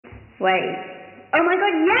Wait. Oh my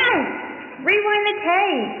god, yes! Rewind the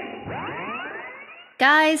tape!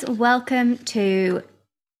 Guys, welcome to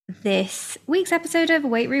this week's episode of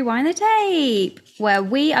Wait, Rewind the Tape, where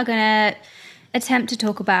we are going to attempt to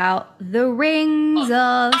talk about the Rings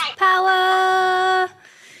of Power,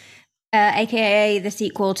 aka the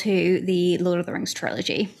sequel to the Lord of the Rings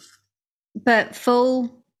trilogy. But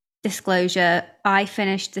full disclosure, I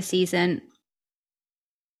finished the season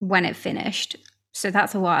when it finished. So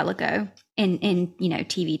that's a while ago in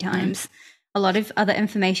TV times. A lot of other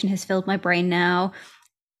information has filled my brain now.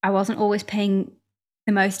 I wasn't always paying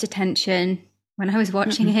the most attention when I was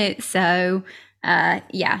watching it. So,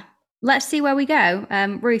 let's see where we go.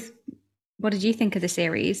 Ruth, what did you think of the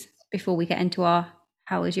series before we get into our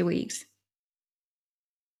How Was Your Weeks?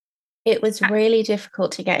 It was really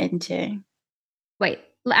difficult to get into. Wait,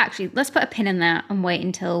 actually, let's put a pin in that and wait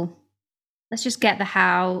until... Let's just get the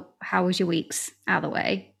how was your weeks out of the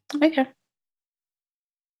way. Okay.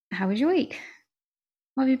 How was your week?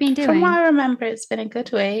 What have you been doing? From what I remember, it's been a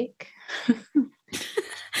good week.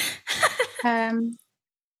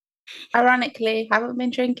 Ironically, haven't been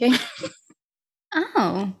drinking.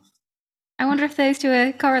 Oh. I wonder if those two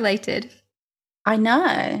are correlated. I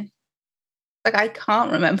know. Like, I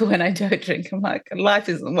can't remember when I don't drink. I'm like, life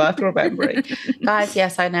isn't worth remembering. Guys,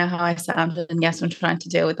 yes, I know how I sound. And yes, I'm trying to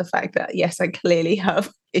deal with the fact that, yes, I clearly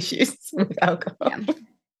have issues with alcohol.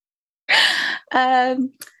 Yeah.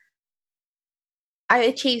 I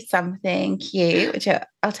achieved something cute, which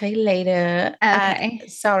I'll tell you later. Okay.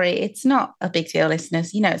 Sorry, it's not a big deal,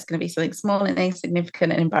 listeners. You know, it's going to be something small and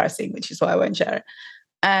insignificant and embarrassing, which is why I won't share it.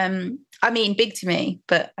 I mean, big to me,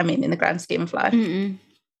 but I mean, in the grand scheme of life.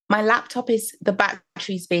 My laptop the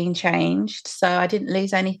battery's being changed. So I didn't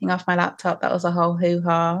lose anything off my laptop. That was a whole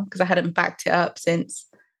hoo-ha because I hadn't backed it up since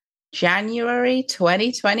January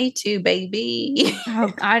 2022, baby.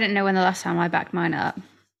 Oh, I don't know when the last time I backed mine up.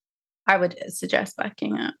 I would suggest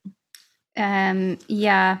backing up.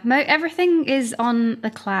 Yeah, everything is on the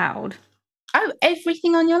cloud. Oh,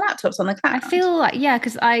 everything on your laptop's on the cloud? I feel like, yeah,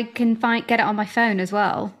 because I can get it on my phone as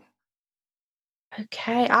well.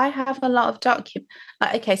 Okay, I have a lot of documents.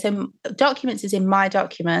 Okay, so documents is in my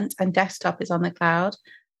documents and desktop is on the cloud.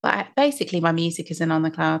 But basically, my music isn't on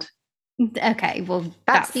the cloud. Okay, well,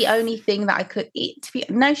 that's the only thing that I could eat.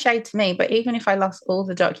 No shade to me, but even if I lost all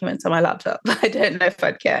the documents on my laptop, I don't know if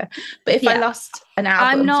I'd care. But if I lost an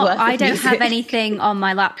album, I don't have anything on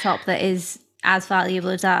my laptop that is as valuable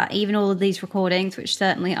as that. Even all of these recordings, which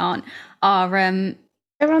certainly aren't, are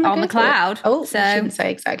they're on the cloud. Oh, so I shouldn't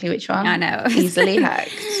say exactly which one. I know. Easily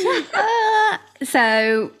hacked.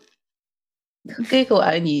 So Google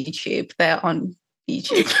own YouTube. They're on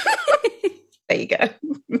YouTube. There you go.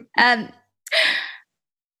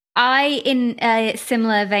 I, in a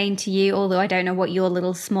similar vein to you, although I don't know what your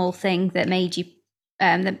little small thing that made you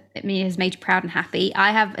that has made you proud and happy,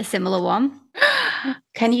 I have a similar one.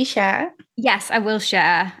 Can you share? Yes, I will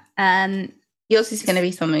share. Yours is going to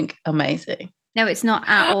be something amazing. No, it's not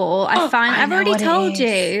at all. I've already told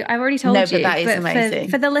you. No, but that is amazing.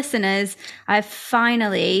 For the listeners, I've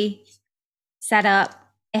finally set up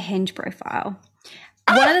a Hinge profile.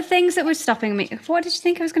 One of the things that was stopping me... What did you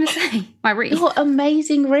think I was going to say? My reef. Your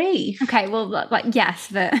amazing reef. Okay, well, yes,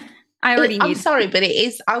 but I already knew. I'm sorry, but it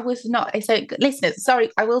is... I was not... So, listeners,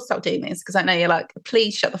 sorry, I will stop doing this because I know you're like,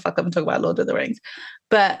 please shut the fuck up and talk about Lord of the Rings.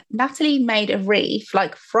 But Natalie made a reef,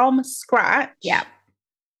 like, from scratch. Yeah.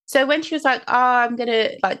 So when she was like, oh, I'm going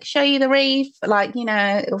to, like, show you the reef, like, you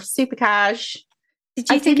know, it was super cash. Did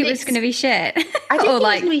you think it was going to be shit? I didn't think it was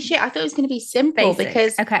going to be shit. I thought it was going to be simple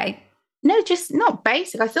because... Okay. No, just not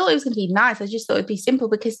basic. I thought it was going to be nice. I just thought it'd be simple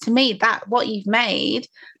because to me, that what you've made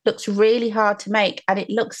looks really hard to make, and it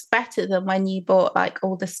looks better than when you bought like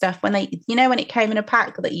all the stuff when when it came in a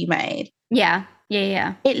pack that you made. Yeah.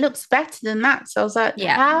 It looks better than that. So I was like,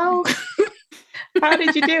 how? How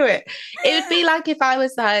did you do it? It would be like if I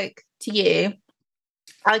was like to you,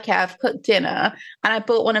 okay, I've cooked dinner and I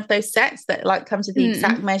bought one of those sets that like comes with the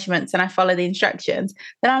exact measurements and I follow the instructions.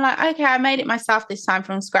 Then I'm like, okay, I made it myself this time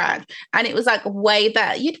from scratch. And it was like way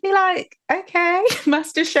better. You'd be like, okay,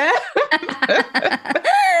 Master Chef.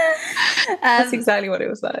 That's exactly what it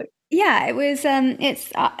was like. Yeah, it was,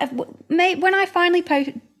 when I finally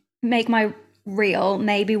make my reel,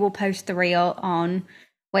 maybe we'll post the reel on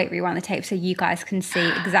Wait, Rewind the Tape so you guys can see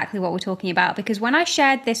exactly what we're talking about. Because when I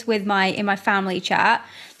shared this in my family chat,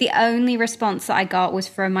 the only response that I got was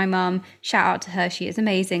from my mum. Shout out to her. She is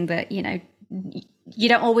amazing. But, you know, you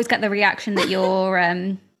don't always get the reaction that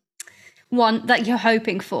you're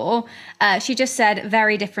hoping for. She just said,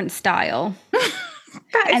 very different style.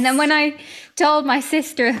 And then when I told my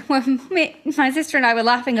sister, when my sister and I were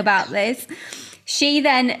laughing about this, she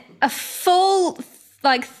then a full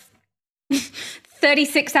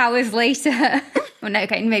 36 hours later, well, no,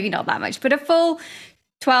 okay, maybe not that much, but a full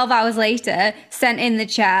 12 hours later, sent in the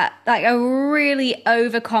chat like a really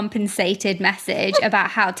overcompensated message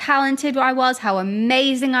about how talented I was, how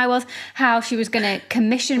amazing I was, how she was going to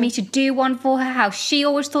commission me to do one for her, how she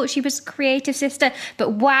always thought she was a creative sister.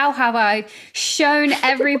 But wow, have I shown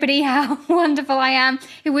everybody how wonderful I am.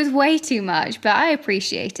 It was way too much, but I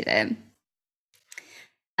appreciated it.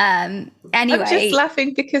 Anyway, I'm just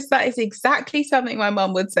laughing because that is exactly something my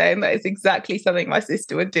mum would say, and that is exactly something my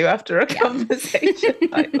sister would do after a conversation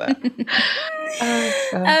like that.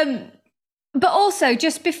 But also,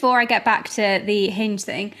 just before I get back to the Hinge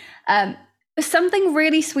thing, something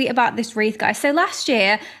really sweet about this wreath, guys. So last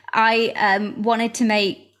year, I wanted to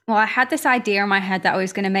make. Well, I had this idea in my head that I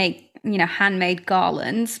was going to make, handmade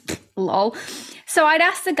garlands. Lol. So I'd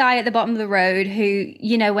asked the guy at the bottom of the road who,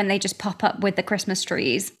 when they just pop up with the Christmas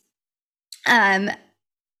trees, if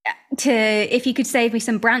he could save me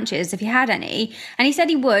some branches, if he had any. And he said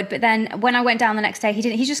he would, but then when I went down the next day, he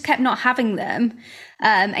didn't. He just kept not having them,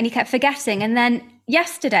 and he kept forgetting. And then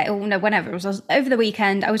yesterday, or no, whenever it was over the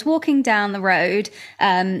weekend, I was walking down the road,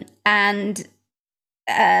 and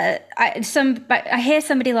I hear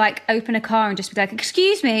somebody like open a car and just be like,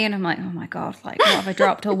 "Excuse me," and I'm like, "Oh my god, like what have I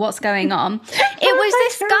dropped or what's going on?" It was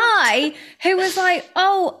this guy who was like,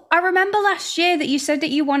 "Oh, I remember last year that you said that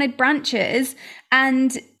you wanted branches,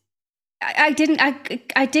 and I didn't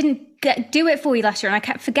do it for you last year, and I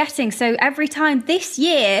kept forgetting. So every time this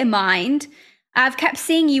year, I've kept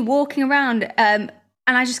seeing you walking around, and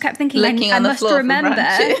I just kept thinking, I must remember."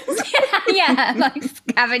 Yeah, like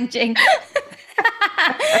scavenging.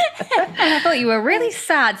 And I thought you were really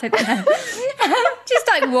sad. So just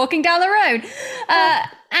like walking down the road.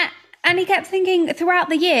 And he kept thinking throughout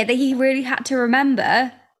the year that he really had to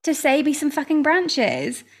remember to save me some fucking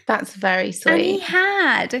branches. That's very sweet. And he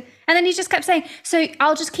had. And then he just kept saying, so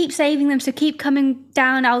I'll just keep saving them. So keep coming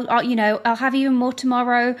down. I'll have even more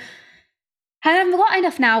tomorrow. And I've got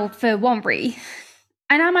enough now for one wreath.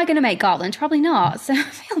 And am I going to make garlands? Probably not. So I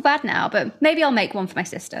feel bad now, but maybe I'll make one for my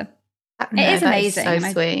sister. No, it is amazing. Is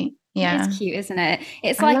so sweet. Yeah. It's cute, isn't it?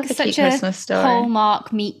 It's like such a Christmas story.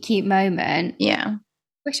 Hallmark meet cute moment. Yeah.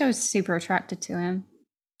 Wish I was super attracted to him.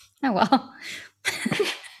 Oh well.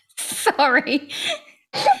 Sorry.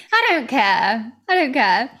 I don't care.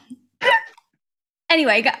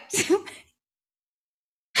 Anyway, guys.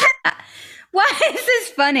 Why is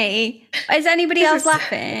this funny? Is anybody else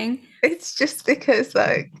laughing? It's just because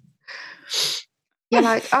you're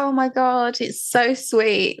like, oh my God, it's so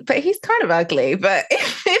sweet. But he's kind of ugly, but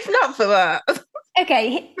if not for that.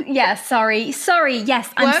 Okay, yeah, sorry. Yes,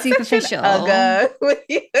 I'm superficial. But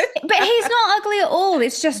he's not ugly at all.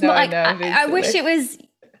 It's just I wish it was,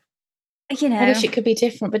 I wish it could be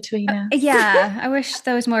different between us. Yeah, I wish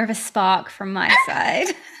there was more of a spark from my side.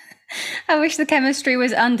 I wish the chemistry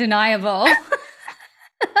was undeniable.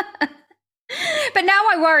 But now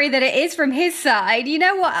I worry that it is from his side. You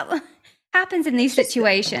know what happens in these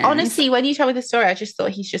situations? Honestly, when you told me the story, I just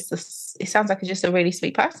thought he's just it sounds like just a really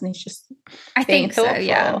sweet person. He's just being thoughtful. So,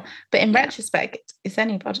 yeah. But in retrospect, is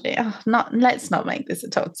anybody? Let's not make this a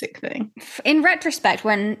toxic thing. In retrospect,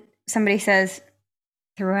 when somebody says,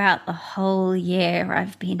 throughout the whole year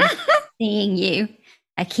I've been seeing you,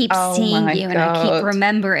 I keep seeing you and I keep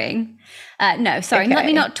remembering. No, sorry, let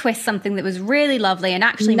me not twist something that was really lovely and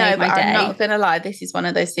actually made my day. I'm not going to lie. This is one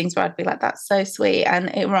of those things where I'd be like, that's so sweet. And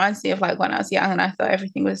it reminds me of like when I was young and I thought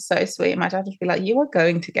everything was so sweet. And my dad would be like, you are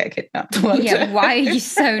going to get kidnapped one day. Yeah, why are you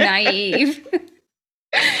so naive?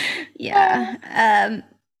 Yeah.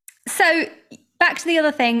 So back to the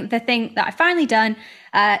other thing, the thing that I finally done,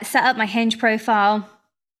 set up my Hinge profile.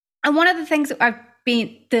 And one of the things that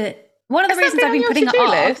one of the reasons I've been putting it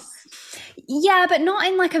off. Yeah, but not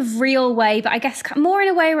in like a real way, but I guess more in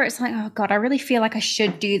a way where it's like, oh God, I really feel like I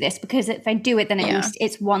should do this because if I do it, then at least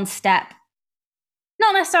it's one step,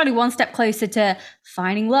 not necessarily one step closer to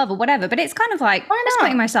finding love or whatever, but it's kind of like, just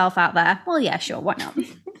putting myself out there. Well, yeah, sure, why not?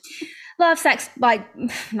 Love, sex, like,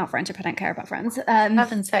 not friendship, I don't care about friends.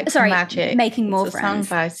 Love and sex, magic. Making more it's a friends.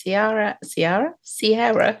 Song by Sierra.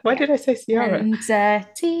 Why did I say Sierra? And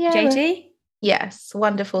JT? Yes,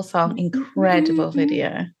 wonderful song, incredible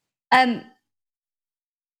video.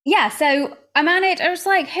 Yeah, so I managed, I was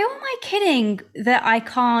like, who am I kidding that I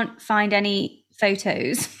can't find any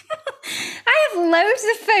photos? I have loads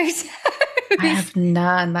of photos. I have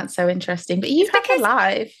none. That's so interesting. But you have a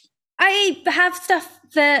life. I have stuff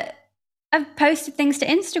that I've posted things to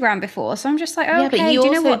Instagram before, so I'm just like, yeah, okay, but you do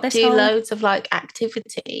you know also what this do whole... loads of like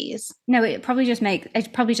activities. No, it probably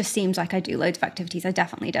just seems like I do loads of activities. I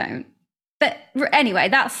definitely don't. But anyway,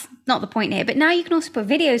 that's not the point here. But now you can also put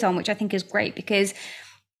videos on, which I think is great because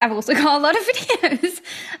I've also got a lot of videos.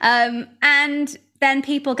 And then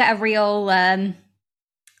people get a real,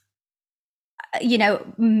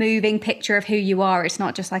 moving picture of who you are. It's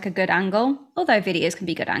not just like a good angle, although videos can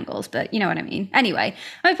be good angles, but you know what I mean. Anyway,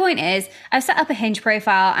 my point is I've set up a Hinge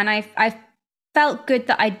profile and I've felt good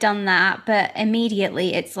that I'd done that, but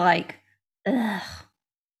immediately it's like, ugh.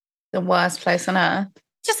 The worst place on earth.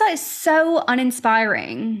 Just like so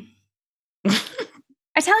uninspiring.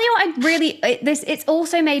 I tell you what, it's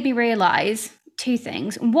also made me realize two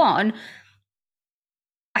things. One,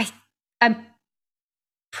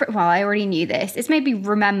 I already knew this. It's made me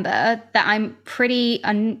remember that I'm pretty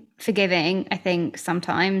unforgiving, I think,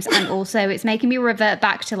 sometimes. And also it's making me revert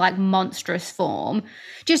back to like monstrous form.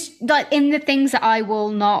 Just like in the things that I will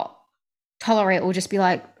not tolerate or just be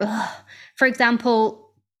like, ugh. For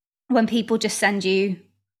example, when people just send you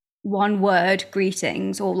one word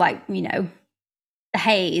greetings or like, the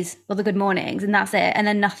haze or the good mornings and that's it. And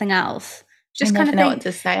then nothing else. Just kind of know what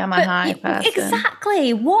to say. I'm a high person.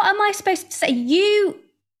 Exactly. What am I supposed to say?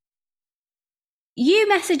 You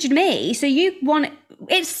messaged me, so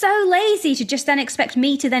it's so lazy to just then expect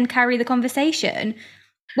me to then carry the conversation.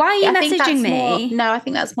 Why are you messaging me? I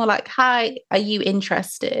think that's more like, hi, are you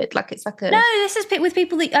interested? Like it's like a... No, this is with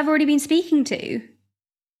people that I've already been speaking to.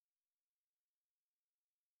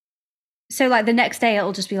 So like the next day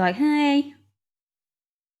it'll just be like, hey.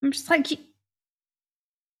 I'm just like,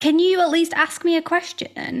 can you at least ask me a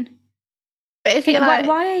question? But if you're like...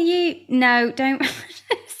 Why are you... No, don't...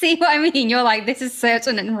 See what I mean? You're like, this is such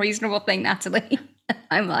an unreasonable thing, Natalie.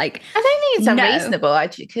 I'm like... I don't think it's unreasonable,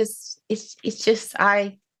 because it's just,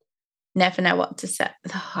 I never know what to say.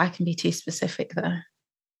 Oh, I can be too specific, though.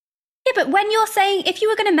 Yeah, but when you're saying, if you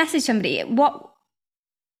were going to message somebody, what...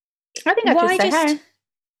 I think I'd just say hey.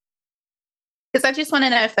 Because I just want to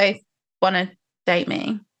know if they want to date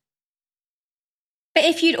me. But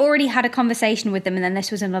if you'd already had a conversation with them and then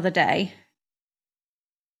this was another day...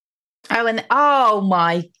 Oh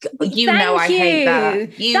my God. I hate that.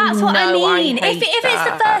 That's what I mean. If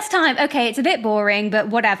it's the first time, okay, it's a bit boring, but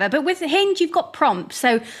whatever. But with Hinge, you've got prompts.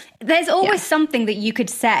 So there's always something that you could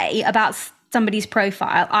say about somebody's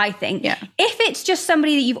profile, I think. Yeah. If it's just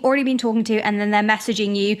somebody that you've already been talking to and then they're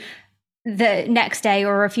messaging you the next day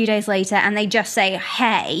or a few days later and they just say,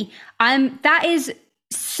 hey, that is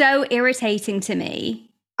so irritating to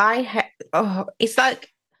me. It's like,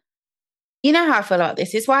 you know how I feel about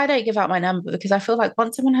this. It's why I don't give out my number, because I feel like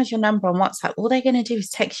once someone has your number on WhatsApp, all they're going to do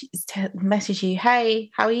is message you, hey,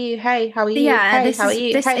 how are you? Hey, how are you? Yeah, hey, how are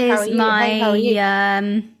you? Hey, how are you? Hey, how are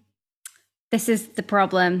you? This is the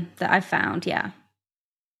problem that I've found, yeah.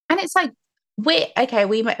 And it's like, we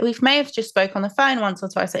may have just spoke on the phone once or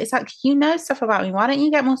twice. It's like, stuff about me. Why don't you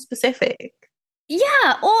get more specific?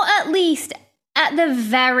 Yeah, or at the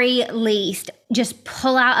very least, just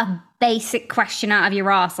pull out a basic question out of your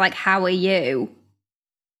ass, like, how are you?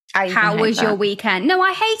 How was your weekend? No,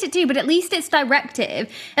 I hate it too, but at least it's directive.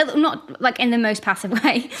 Not like in the most passive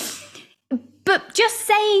way. But just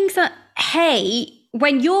saying, hey,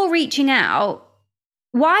 when you're reaching out,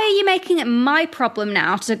 why are you making it my problem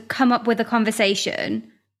now to come up with a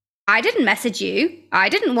conversation? I didn't message you. I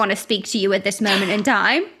didn't want to speak to you at this moment in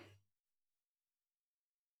time.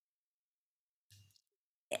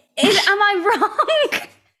 Am I wrong?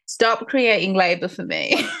 Stop creating labour for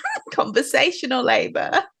me. Conversational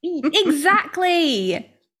labour.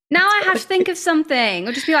 Exactly. Now I have to think of something.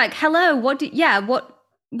 Or just be like, hello, what do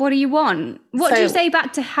you want? What do you say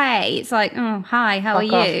back to hey? It's like, oh, hi, how are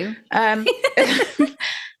you?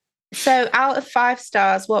 So out of 5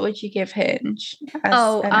 stars, what would you give Hinge?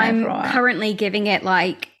 I'm currently giving it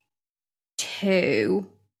like 2,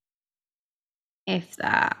 if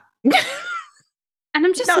that. And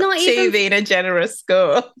I'm just not even... being a generous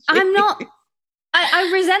score. I'm not... I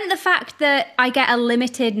resent the fact that I get a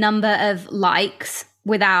limited number of likes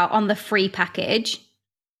on the free package.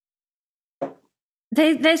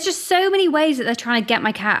 There's just so many ways that they're trying to get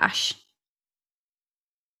my cash.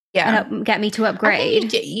 Yeah. And get me to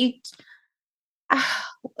upgrade.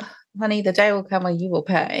 Honey, the day will come when you will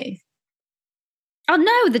pay. Oh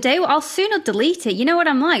no, I'll sooner delete it. You know what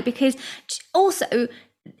I'm like? Because also...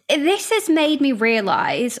 This has made me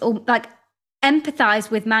realise or like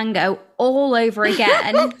empathise with Mango all over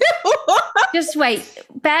again. Just wait,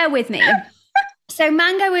 bear with me. So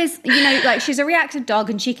Mango is, like she's a reactive dog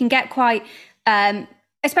and she can get quite,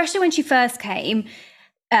 especially when she first came,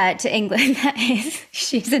 to England. That is,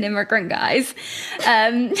 she's an immigrant, guys.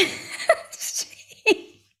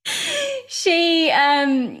 She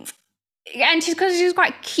and she's because she's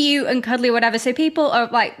quite cute and cuddly or whatever. So people are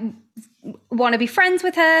like want to be friends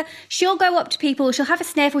with her. She'll go up to people. She'll have a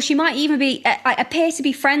sniffle. She might even be appear to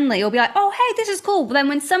be friendly or be like, "Oh, hey, this is cool." But then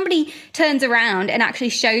when somebody turns around and actually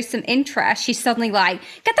shows some interest, she's suddenly like,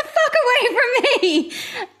 "Get the fuck away from me!"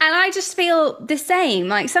 And I just feel the same.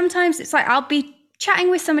 Like sometimes it's like I'll be chatting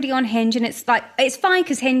with somebody on Hinge, and it's like it's fine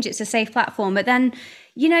because Hinge it's a safe platform. But then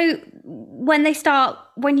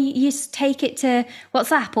when you take it to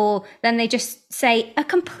WhatsApp, or then they just say a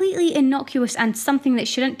completely innocuous and something that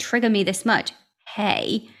shouldn't trigger me this much,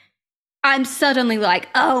 hey, I'm suddenly like,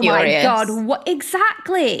 oh my God, what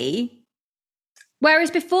exactly?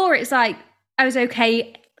 Whereas before it's like, I was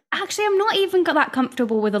okay. Actually, I'm not even got that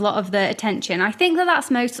comfortable with a lot of the attention. I think that's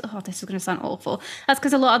this is going to sound awful. That's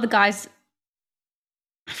because a lot of the guys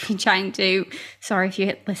I've been trying to, sorry if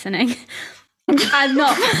you're listening. I'm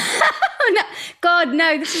not. No, God,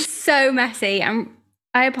 no, this is so messy.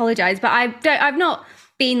 I apologize, but I've not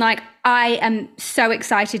been like, I am so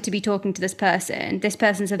excited to be talking to this person. This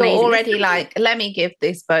person's amazing. You're already like, let me give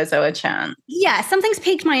this bozo a chance. Yeah, something's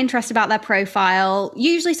piqued my interest about their profile,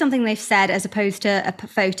 usually something they've said as opposed to a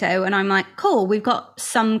photo. And I'm like, cool, we've got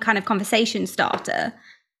some kind of conversation starter.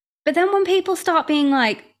 But then when people start being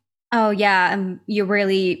like, oh yeah, you're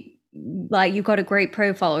really like, you've got a great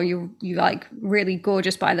profile, or you like really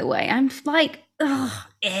gorgeous, by the way. I'm like, oh,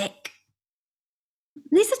 ick.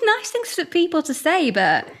 These are nice things for people to say,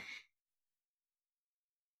 but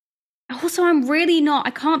also I'm really not,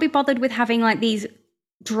 I can't be bothered with having like these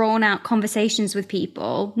drawn out conversations with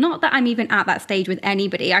people. Not that I'm even at that stage with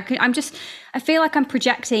anybody. I feel like I'm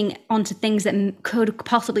projecting onto things that could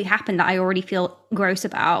possibly happen that I already feel gross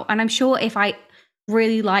about. And I'm sure if I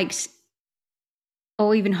really liked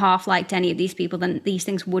or even half liked any of these people, then these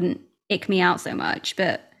things wouldn't ick me out so much.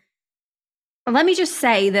 But let me just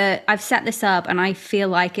say that I've set this up and I feel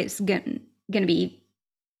like it's going to be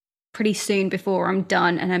pretty soon before I'm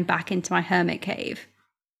done and I'm back into my hermit cave.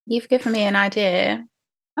 You've given me an idea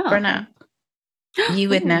for an app. You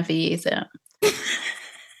would never use it.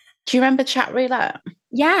 Do you remember Chat Roulette?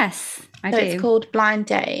 Yes, I do. It's called Blind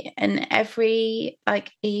Date, and every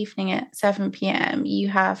like evening at 7 p.m. you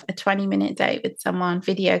have a 20-minute date with someone,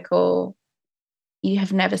 video call. You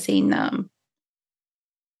have never seen them.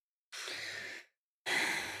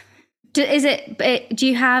 Do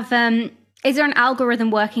you have is there an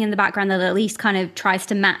algorithm working in the background that at least kind of tries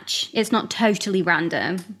to match? It's not totally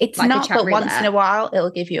random. It's like not, but once in a while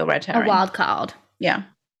it'll give you a red herring. A wild card. Yeah.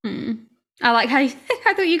 I like how I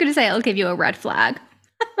thought you were going to say it'll give you a red flag.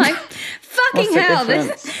 Like, fucking hell,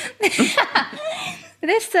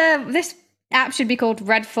 this app should be called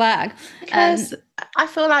Red Flag. Because I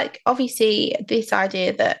feel like obviously this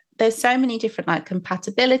idea that there's so many different like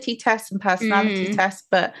compatibility tests and personality tests,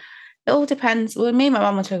 but it all depends. Well, me and my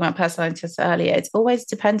mum were talking about personality tests earlier. It's always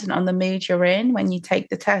dependent on the mood you're in when you take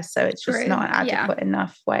the test. So it's just not an adequate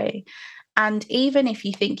enough way. And even if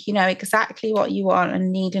you think you know exactly what you want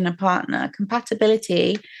and need in a partner,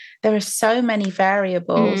 compatibility, there are so many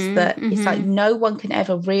variables that it's like no one can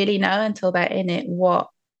ever really know until they're in it what.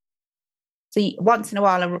 So once in a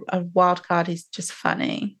while, a wild card is just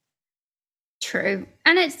funny. True.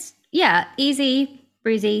 And it's, easy,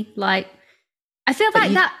 breezy, like, I feel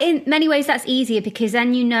like that in many ways that's easier because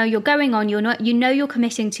then you're going on, you're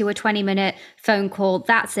committing to a 20-minute phone call.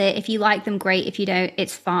 That's it. If you like them, great. If you don't,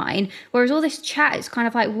 it's fine. Whereas all this chat, it's kind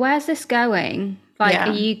of like, where's this going? Like,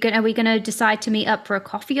 are we going to decide to meet up for a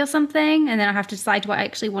coffee or something? And then I have to decide, do I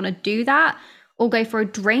actually want to do that? Or go for a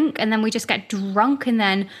drink? And then we just get drunk and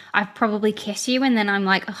then I probably kiss you. And then I'm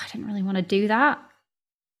like, oh, I didn't really want to do that.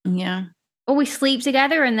 Yeah. Or we sleep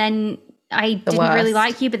together and then I didn't really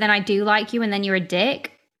like you, but then I do like you, and then you're a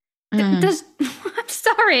dick. I'm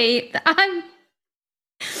sorry.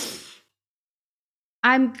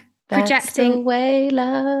 I'm projecting the way,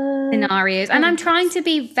 love. Scenarios, and I'm trying to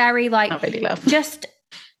be very like, not really love. Just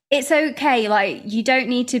it's okay. Like you don't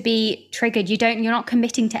need to be triggered. You're not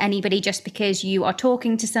committing to anybody just because you are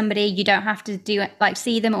talking to somebody. You don't have to do it like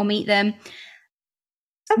see them or meet them.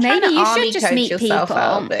 Maybe you should just meet people.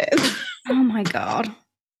 Oh my God.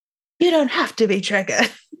 You don't have to be triggered.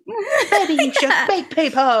 Maybe you should meet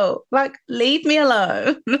people. Like, leave me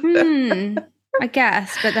alone. I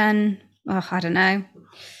guess, but then, I don't know.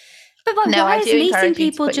 But like, why is meeting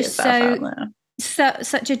people just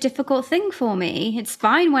such a difficult thing for me? It's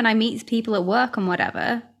fine when I meet people at work and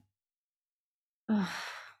whatever.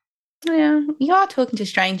 Yeah, you are talking to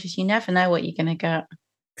strangers. You never know what you're going to get.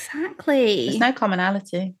 Exactly. There's no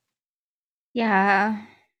commonality. Yeah.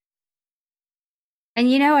 And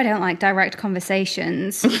I don't like direct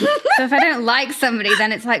conversations. So if I don't like somebody,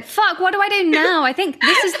 then it's like, fuck, what do I do now? I think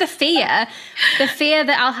this is the fear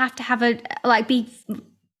that I'll have to be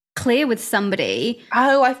clear with somebody.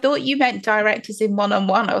 Oh, I thought you meant direct as in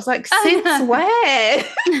one-on-one. I was like, since where?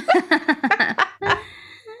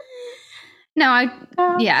 No,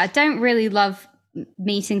 I don't really love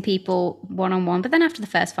meeting people one-on-one, but then after the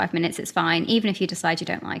first 5 minutes, it's fine. Even if you decide you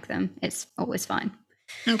don't like them, it's always fine.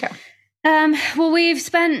 Okay. Well, we've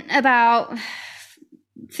spent about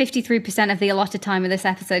 53% of the allotted time of this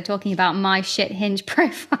episode talking about my shit Hinge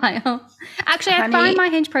profile. Actually, I find my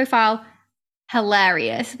Hinge profile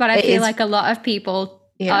hilarious, but I feel like a lot of people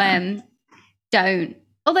don't.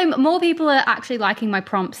 Although more people are actually liking my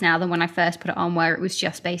prompts now than when I first put it on, where it was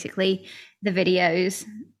just basically the videos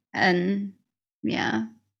and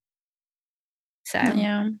So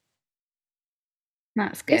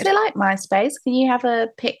that's good. Is it like MySpace? Can you have a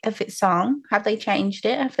pic of its song? Have they changed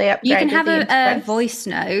it? Have they upgraded? You can have a voice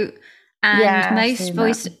note, and most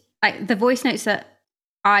the voice notes that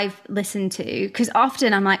I've listened to, because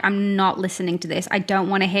often I'm like, I'm not listening to this. I don't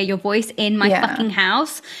want to hear your voice in my fucking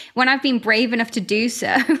house. When I've been brave enough to do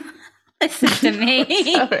so, listen to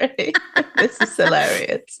me. Sorry, this is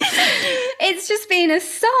hilarious. It's just been a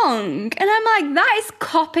song, and I'm like, that is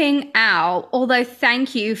copping out. Although,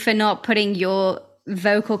 thank you for not putting your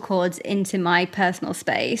vocal cords into my personal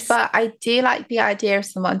space. But I do like the idea of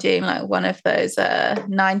someone doing like one of those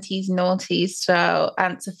 90s noughties style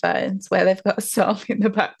answer phones where they've got a song in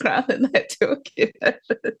the background and they're talking over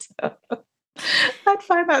the top. I'd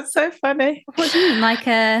find that so funny. What do you mean? Like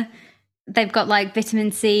they've got like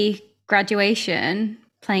Vitamin C Graduation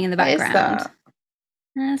playing in the background.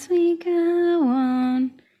 As we go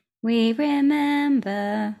on, we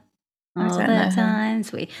remember all the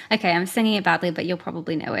times we... Okay, I'm singing it badly, but you'll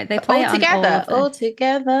probably know it. They play all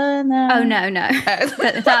together now. Oh, no.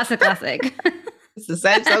 That's a classic. It's the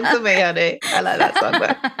same song to me, honey. I like that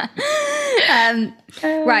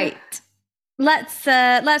song. Right. Let's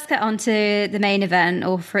get on to the main event,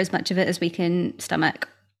 or for as much of it as we can stomach.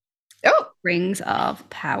 Rings of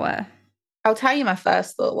Power. I'll tell you my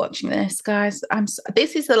first thought watching this, guys.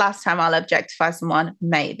 This is the last time I'll objectify someone,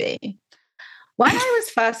 maybe. When I was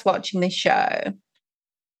first watching this show,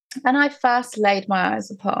 and I first laid my eyes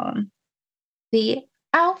upon the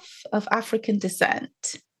elf of African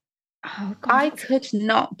descent, I could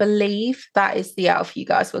not believe that is the elf you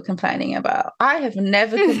guys were complaining about. I have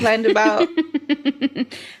never complained about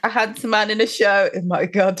a handsome man in a show in my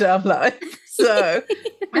goddamn life. So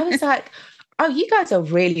I was like, oh, you guys are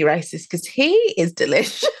really racist because he is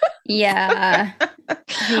delicious. Yeah.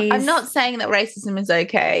 I'm not saying that racism is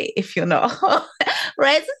okay if you're not.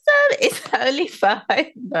 Racism is totally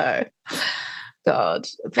fine. No. God.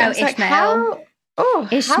 But Ishmael.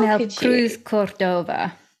 Ishmael Cruz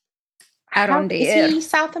Cordova. Is he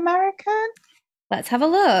South American? Let's have a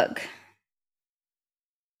look.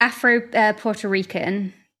 Afro Puerto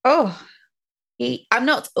Rican. I'm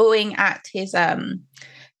not awing at his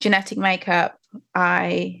genetic makeup.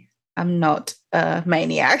 I am not a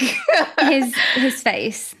maniac. his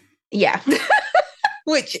face. Yeah.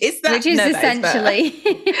 Which is essentially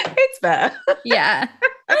it's fair. Yeah.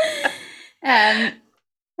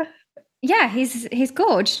 Yeah, he's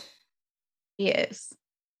gorgeous. He is.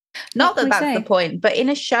 Not that that's the point, but in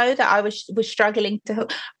a show that I was struggling to,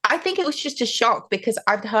 I think it was just a shock because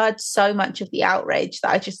I'd heard so much of the outrage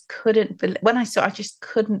that I just couldn't, when I saw, I just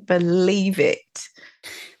couldn't believe it.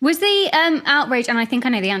 Was the outrage, and I think I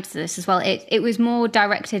know the answer to this as well, it was more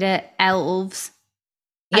directed at elves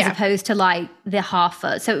as opposed to like the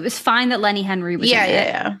half-foot. So it was fine that Lenny Henry was in it.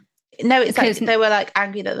 Yeah. No, it's like they were like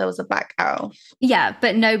angry that there was a black elf. Yeah,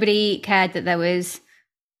 but nobody cared that there was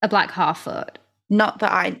a black half-foot. Not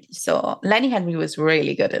that I saw. Lenny Henry was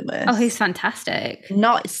really good in this. Oh, he's fantastic.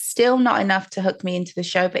 Still not enough to hook me into the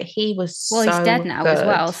show, but he was he's dead now as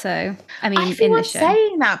well. So, I mean, in the show.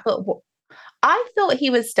 Saying that, but I thought he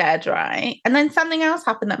was dead, right? And then something else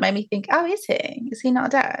happened that made me think, oh, is he? Is he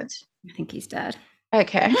not dead? I think he's dead.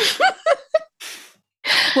 Okay.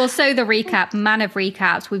 Well, so the recap, man of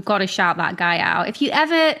recaps, we've got to shout that guy out. If you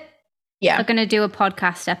ever are going to do a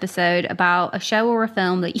podcast episode about a show or a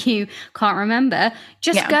film that you can't remember,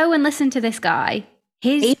 just go and listen to this guy.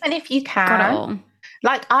 Even if you can.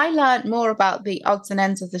 Like, I learned more about the odds and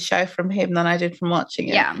ends of the show from him than I did from watching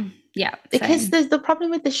it. Yeah. Because the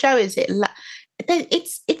problem with the show is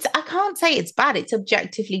it's I can't say it's bad. It's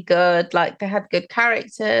objectively good. Like, they had good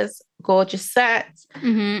characters, gorgeous sets,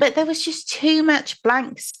 but there was just too much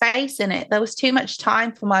blank space in it. There was too much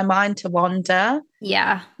time for my mind to wander.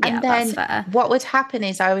 Yeah, and then that's fair. What would happen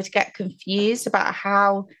is I would get confused about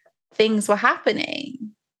how things were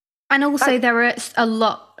happening. And also there are a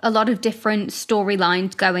lot of different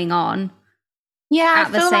storylines going on. Yeah,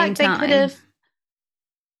 at the same time. They could have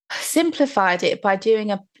simplified it by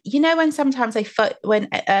doing when sometimes when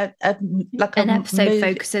an episode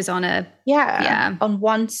focuses on on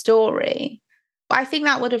one story. But I think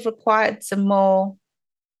that would have required some more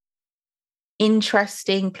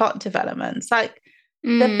interesting plot developments. Like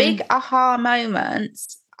the big aha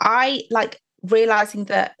moments, I like realizing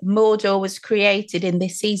that Mordor was created in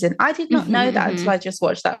this season. I did not know that until I just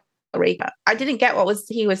watched that recap. I didn't get what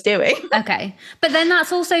he was doing. Okay, but then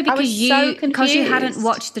that's also because you hadn't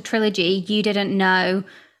watched the trilogy, you didn't know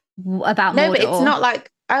about Mordor. No, but it's not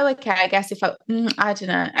like, oh, okay, I guess if I don't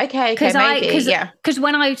know. Okay, maybe, because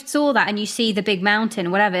when I saw that and you see the big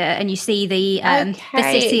mountain, whatever, and you see the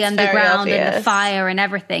city underground and the fire and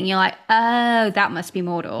everything, you're like, oh, that must be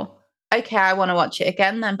Mordor. Okay, I want to watch it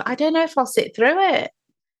again then, but I don't know if I'll sit through it.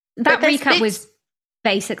 That recap was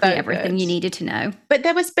basically everything you needed to know. But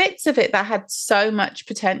there was bits of it that had so much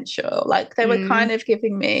potential. Like they were kind of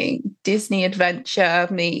giving me Disney adventure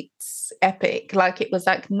meets epic. Like it was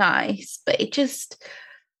like nice, but it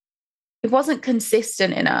wasn't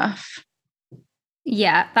consistent enough.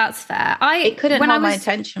 Yeah, that's fair. It couldn't hold my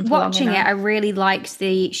attention for watching it. I really liked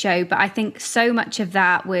the show, but I think so much of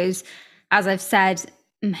that was, as I've said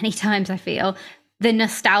many times, I feel the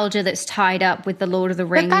nostalgia that's tied up with the Lord of the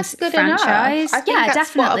Rings franchise. Enough. I think that's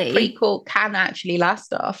definitely what a prequel can actually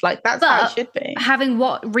last off. Like that's how it should be. Having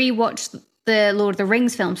rewatched the Lord of the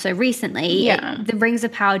Rings film so recently, the Rings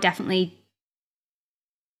of Power definitely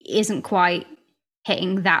isn't quite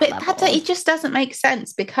hitting that level. It just doesn't make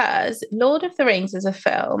sense because Lord of the Rings as a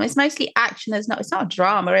film is mostly action. It's not a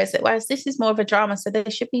drama, is it? Whereas this is more of a drama, so there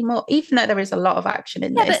should be more, even though there is a lot of action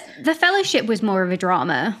in this. But The Fellowship was more of a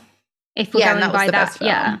drama. If we're going by that,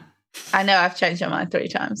 I know I've changed my mind 3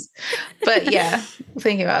 times. But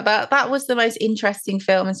thinking about that was the most interesting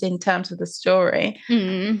film in terms of the story.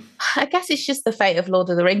 I guess it's just the fate of Lord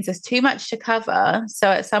of the Rings. There's too much to cover.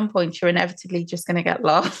 So at some point you're inevitably just going to get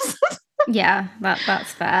lost. Yeah,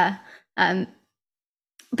 that's fair. So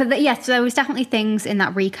there was definitely things in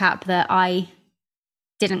that recap that I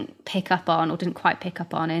didn't pick up on or didn't quite pick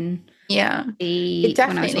up on in it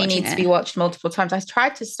definitely needs to be watched multiple times. I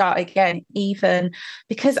tried to start again even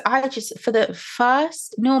because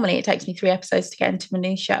normally it takes me 3 episodes to get into a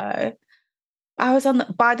new show. I was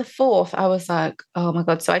by the 4th I was like, oh my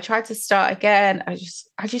god. So I tried to start again. I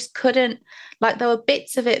just couldn't, like there were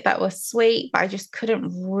bits of it that were sweet, but I just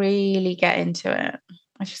couldn't really get into it.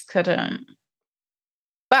 I just couldn't.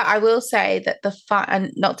 But I will say that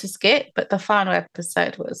and not to skip, but the final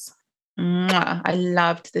episode was I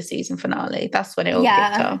loved the season finale. That's when it all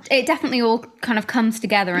kicked off. It definitely all kind of comes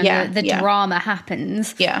together and the drama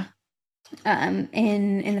happens. Yeah.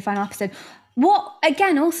 In the final episode. What,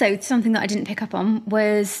 again, also something that I didn't pick up on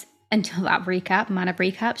was, until that recap, man of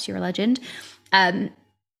recaps, you're a legend. I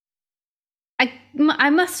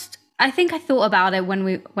think I thought about it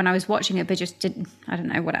when I was watching it, but just didn't, I don't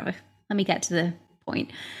know, whatever. Let me get to the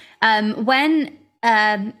point. When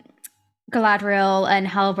Galadriel and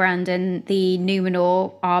Halbrand and the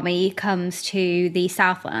Númenor army comes to the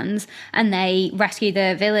Southlands and they rescue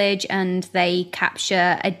the village and they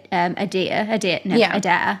capture Adar.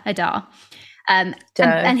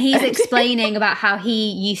 And he's explaining about how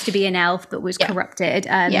he used to be an elf but was corrupted.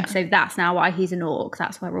 So that's now why he's an orc.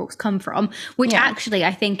 That's where orcs come from. Which actually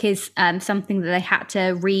I think is something that they had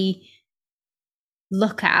to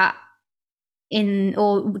look at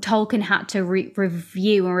or Tolkien had to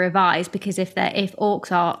review and revise, because if orcs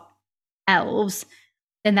are elves,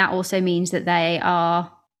 then that also means that they are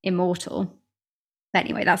immortal. But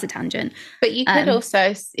anyway, that's a tangent. But you could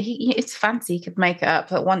also, it's fancy, you could make it up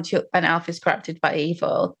that once an elf is corrupted by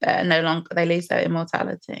evil, they're no longer, they lose their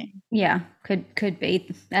immortality. Yeah, could be.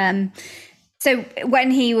 So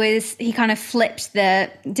when he kind of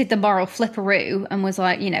did the moral flipperoo and was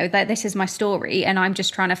like, that this is my story and I'm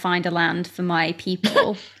just trying to find a land for my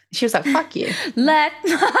people. She was like, fuck you. Let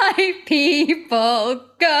my people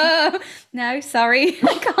go. No, sorry,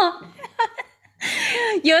 I can't.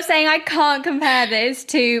 You're saying I can't compare this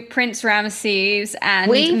to Prince Ramses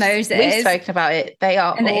and Moses. We've spoken about it. They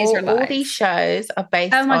are all these shows are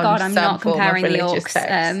based on I'm some not comparing form of the religious orcs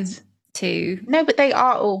text. No, but they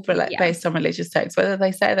are all based on religious texts. Whether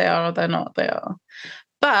they say they are or they're not, they are.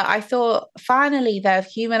 But I thought finally they're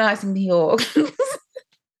humanizing the orcs.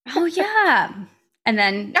 Oh yeah, and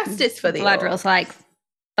then justice for the Galadriel's like,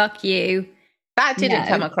 "Fuck you." That didn't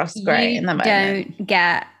come across great in the moment.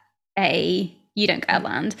 You don't get a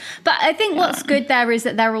land. But I think what's good there is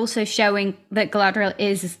that they're also showing that Galadriel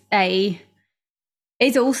is a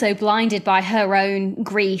is also blinded by her own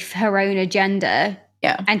grief, her own agenda.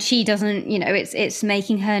 Yeah. And she doesn't, it's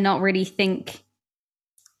making her not really think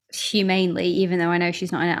humanely, even though I know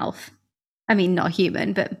she's not an elf. I mean, not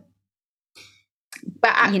human, but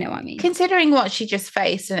you know what I mean. Considering what she just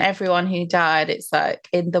faced and everyone who died, it's like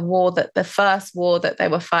in the first war that they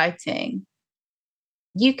were fighting,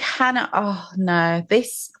 you cannot,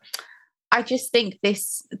 I just think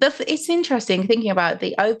it's interesting thinking about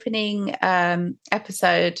the opening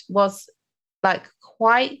episode was like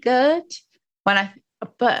quite good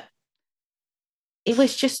but it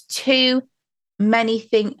was just too many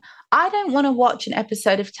things. I don't want to watch an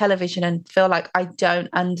episode of television and feel like I don't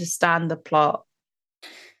understand the plot.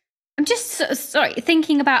 I'm just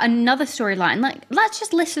thinking about another storyline. Like, let's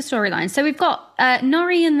just list the storylines. So we've got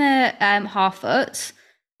Nori and the Harfoots,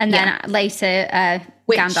 and then later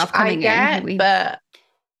Gandalf coming in. But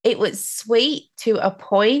it was sweet to a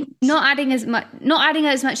point. Not adding as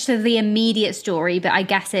much to the immediate story, but I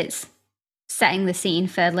guess it's setting the scene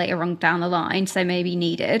for later on down the line, so maybe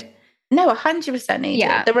needed. No, 100% needed.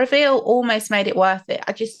 Yeah. The reveal almost made it worth it.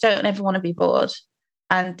 I just don't ever want to be bored.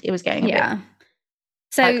 And it was getting a bit...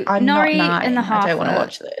 So Nori and the Harfoots. I don't want to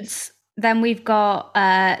watch this. Then we've got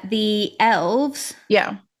the elves.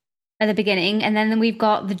 Yeah. At the beginning. And then we've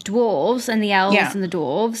got the dwarves and the elves and the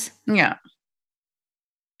dwarves. Yeah.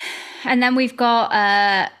 And then we've got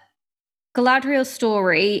Galadriel's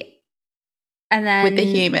story. And then... with the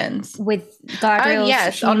humans. With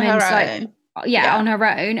Galadriel's humans, on her own. On her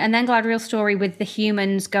own. And then Galadriel's story with the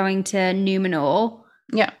humans going to Numenor.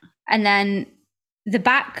 Yeah. And then the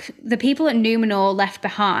people at Numenor left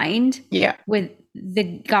behind. Yeah. With the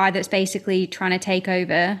guy that's basically trying to take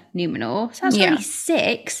over Numenor. So that's only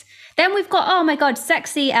 6. Then we've got, oh my God,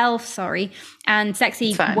 sexy elf, and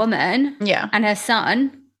sexy woman. Yeah. And her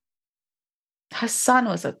son. Her son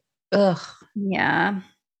was ugh. Yeah.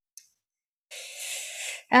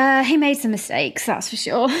 He made some mistakes, that's for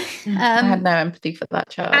sure. I had no empathy for that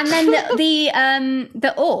child. And then the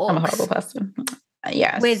orcs. I'm a horrible person.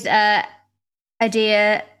 Yes. With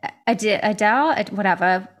Adar,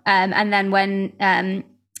 whatever. And then when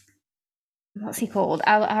what's he called?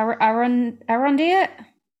 Arondir?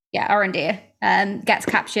 Yeah, Arondir gets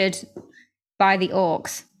captured by the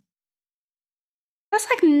orcs. That's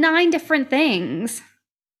like 9 different things.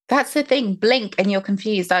 That's the thing. Blink and you're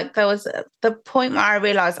confused. Like there was the point where I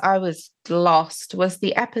realized I was lost was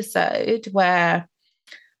the episode where,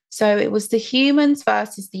 so it was the humans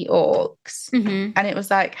versus the orcs. Mm-hmm. And it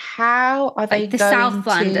was like, how are they the going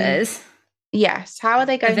Southlanders? Yes. How are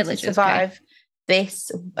they going to survive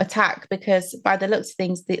this attack? Because by the looks of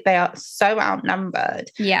things, they are so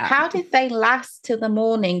outnumbered. Yeah. How did they last till the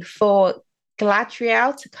morning for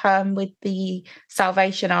Galadriel to come with the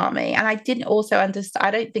Salvation Army? And I didn't also understand,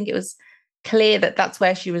 I don't think it was clear that that's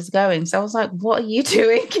where she was going. So I was like, what are you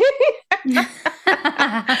doing?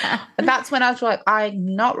 And that's when I was like,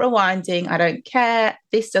 I'm not rewinding. I don't care.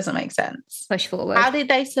 This doesn't make sense. Push forward. How did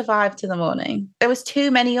they survive to the morning? There was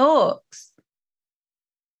too many orcs.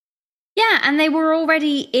 Yeah, and they were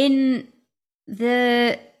already in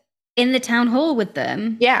the town hall with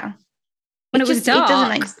them. Yeah. When it was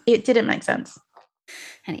dark. It didn't make sense.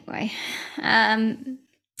 Anyway.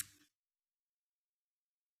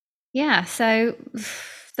 Yeah, so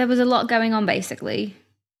there was a lot going on basically.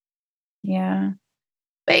 Yeah.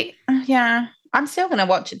 But yeah, I'm still going to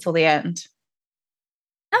watch it till the end.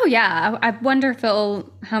 Oh yeah, I wonder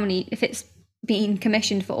if it's been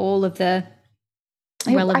commissioned for all of the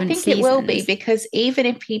relevant seasons. I think it will be, because even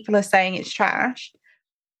if people are saying it's trash,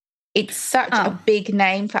 it's such a big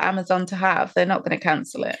name for Amazon to have. They're not going to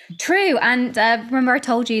cancel it. True. And remember I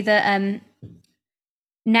told you that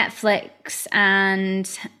Netflix and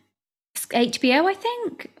HBO, I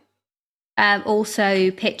think,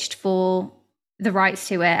 also pitched for the rights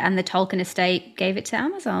to it, and the Tolkien estate gave it to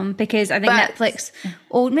Amazon because I think Netflix,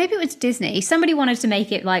 or maybe it was Disney, somebody wanted to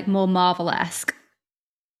make it like more Marvel-esque.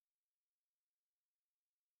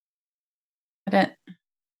 I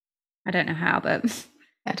don't know how, but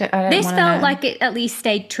this felt like it at least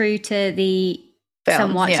stayed true to the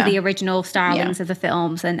films, to the original stylings of the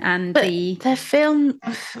films and the film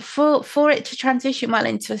for it to transition well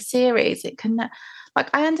into a series. It can, like,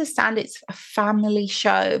 I understand it's a family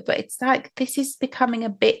show, but it's like this is becoming a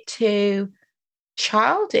bit too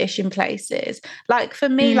childish in places. Like for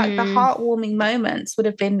me, like the heartwarming moments would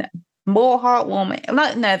have been more heartwarming.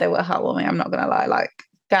 Like, no, they were heartwarming. I'm not going to lie. Like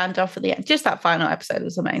Gandalf at the end, just that final episode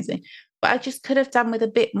was amazing. But I just could have done with a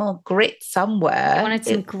bit more grit somewhere. You wanted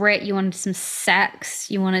some grit. You wanted some sex.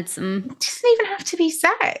 You wanted some. It doesn't even have to be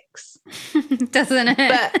sex, doesn't it?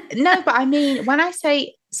 But I mean, when I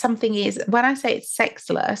say something is, when I say it's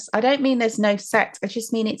sexless, I don't mean there's no sex. I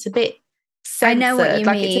just mean it's a bit censored. I know what you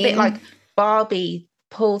mean. It's a bit like Barbie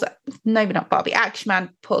pulls, no, not Barbie, Action Man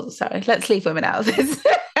pulls, sorry, let's leave women out of this.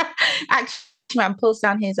 Action Man pulls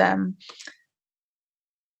down his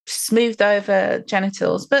smoothed over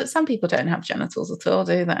genitals, but some people don't have genitals at all,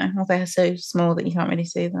 do they? Or they're so small that you can't really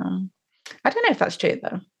see them. I don't know if that's true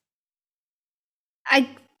though.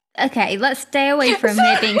 Okay, let's stay away from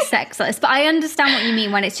it being sexless, but I understand what you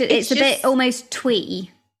mean when it's a bit almost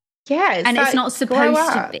twee. Yeah, and it's not supposed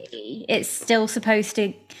to be. It's still supposed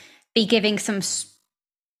to be giving some.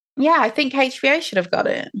 Yeah, I think HBO should have got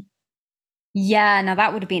it. Yeah, now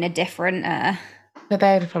that would have been a different. But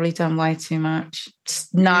they would have probably done way too much.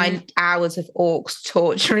 Just 9 hours of orcs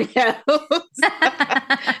torturing elves.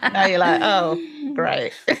 Now you're like, oh,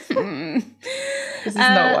 great. This is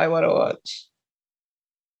not what I want to watch.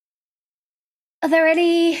 Are there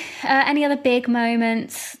any other big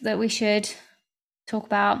moments that we should talk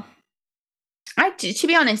about? To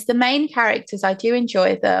be honest, the main characters, I do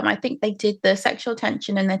enjoy them. I think they did the sexual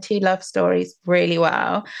tension in their 2 love stories really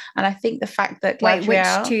well. And I think the fact that Galadriel...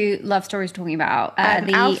 Wait, which 2 love stories are talking about?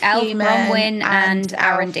 The elf Bronwyn and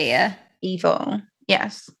Arondir. Evil,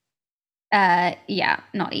 yes. Yeah,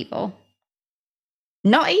 not evil.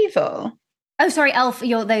 Not evil? Oh, sorry, elf.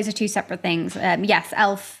 Those are 2 separate things. Yes,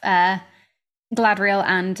 elf... Galadriel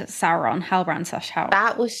and Sauron, Halbrand / Sauron.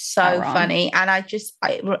 That was so funny, and I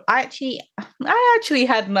actually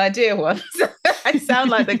had an idea once. I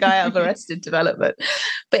sound like the guy out of Arrested Development,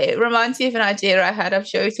 but it reminds me of an idea I had. I'm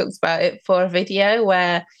sure he talks about it for a video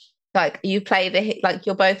where, like, you play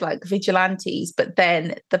you're both like vigilantes, but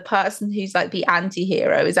then the person who's like the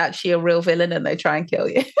anti-hero is actually a real villain, and they try and kill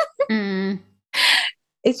you.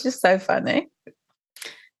 It's just so funny.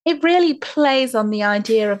 It really plays on the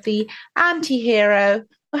idea of the anti-hero,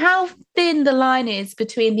 how thin the line is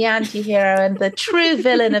between the anti-hero and the true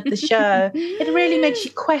villain of the show. It really makes you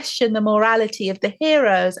question the morality of the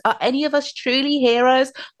heroes. Are any of us truly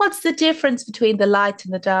heroes? What's the difference between the light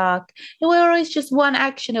and the dark? We're always just one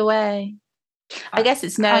action away. I guess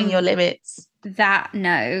it's knowing your limits. That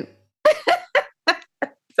note.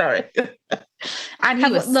 Sorry. And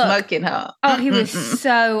he was smoking hot. Oh, he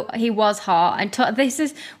was hot. And this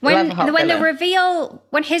is when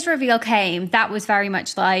his reveal came, that was very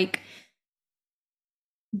much like,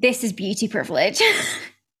 this is beauty privilege.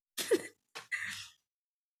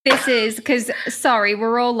 This is because, sorry,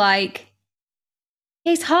 we're all like,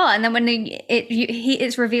 he's hot, and then when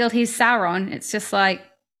it's revealed he's Sauron, it's just like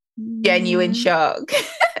genuine shock.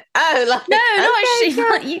 Oh, like, no, not she.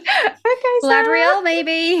 Okay, Galadriel,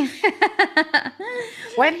 maybe.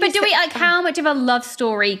 But do we like how much of a love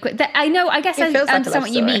story? I know. I guess I understand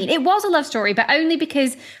what you mean. It was a love story, but only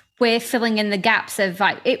because we're filling in the gaps of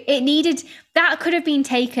like it needed. That could have been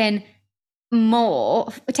taken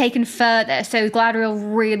further. So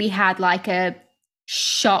Galadriel really had like a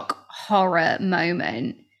shock horror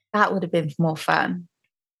moment. That would have been more fun.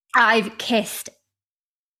 I've kissed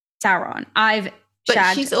Sauron.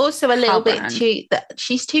 But she's also a little bit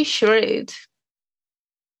she's too shrewd.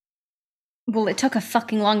 Well, it took her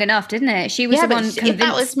fucking long enough, didn't it? She was the one convinced. If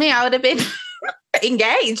that was me, I would have been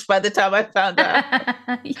engaged by the time I found out.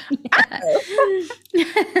 Oh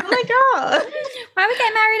my God. Why are we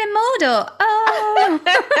getting married in Mordor? Oh.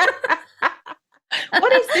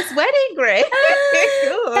 What is this wedding ring?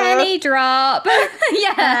 Penny drop.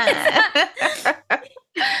 Yeah.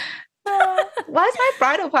 Why is my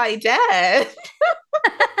bridal party dead?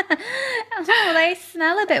 Oh, they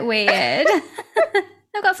smell a bit weird.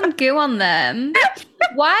 They've got some goo on them.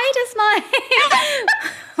 Why do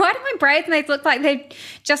my bridesmaids look like they've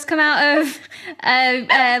just come out of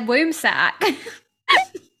a womb sack?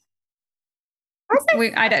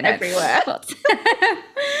 I don't know. Everywhere.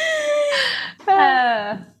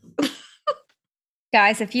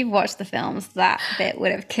 Guys, if you've watched the films, that bit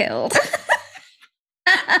would have killed.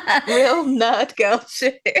 Real nerd girl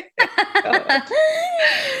shit.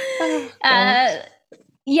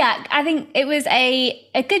 Yeah, I think it was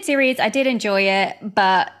a good series. I did enjoy it,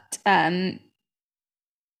 but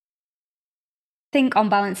think on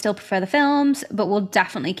balance still prefer the films, but we'll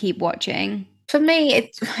definitely keep watching. For me,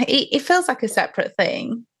 it feels like a separate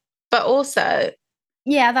thing, but also...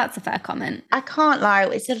 Yeah, that's a fair comment. I can't lie,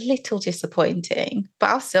 it's a little disappointing, but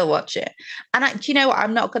I'll still watch it. And do you know what?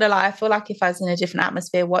 I'm not going to lie. I feel like if I was in a different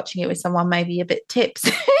atmosphere watching it with someone maybe a bit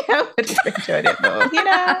tipsy, I would have enjoyed it more. You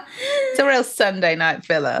know, it's a real Sunday night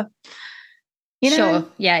filler. You know? Sure.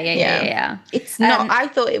 Yeah. It's not. I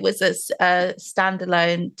thought it was a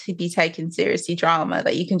standalone to be taken seriously drama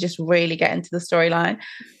that you can just really get into the storyline.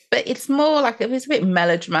 but it's more like it was a bit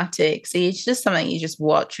melodramatic. So it's just something you just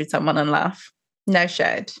watch with someone and laugh. No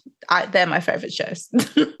shade. They're my favorite shows.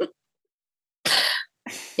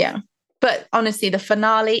 Yeah. But honestly, the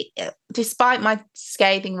finale, despite my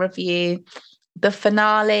scathing review, the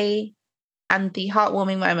finale and the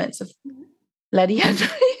heartwarming moments of Lenny Henry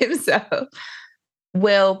himself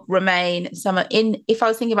will remain if I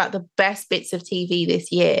was thinking about the best bits of TV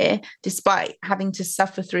this year, despite having to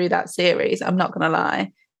suffer through that series, I'm not going to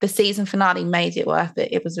lie, the season finale made it worth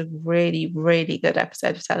it. It was a really, really good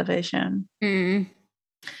episode of television. Mm.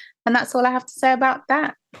 And that's all I have to say about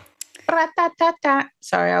that.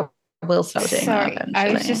 Sorry, I will stop doing that eventually.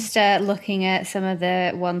 I was just looking at some of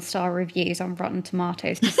the 1-star reviews on Rotten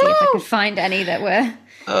Tomatoes to see if I could find any that were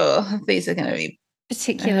these are going to be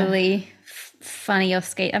particularly funny or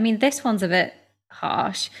scary. I mean, this one's a bit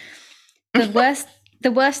harsh. The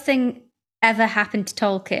worst thing ever happened to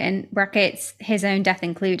Tolkien, brackets, his own death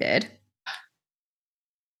included.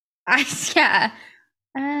 That's a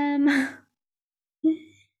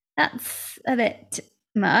bit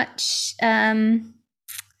much.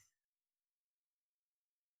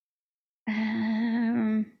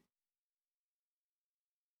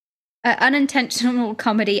 Unintentional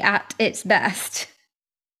comedy at its best.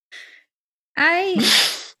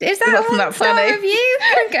 Is that one star review?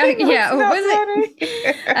 Yeah, was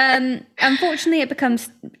it? Unfortunately, it becomes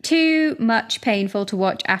too much painful to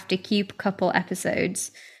watch after cute couple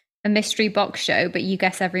episodes. A mystery box show, but you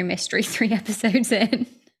guess every mystery 3 episodes in.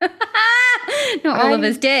 Not all of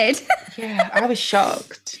us did. Yeah, I was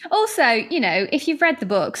shocked. Also, if you've read the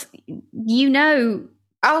books,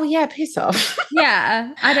 Oh yeah, piss off.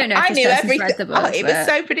 Yeah, I don't know if this person's read the books. It was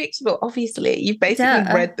so predictable. Obviously, you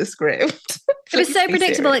basically read the script. It was so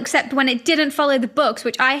predictable, except when it didn't follow the books,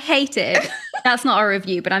 which I hated. That's not a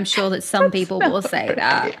review, but I'm sure that some people will say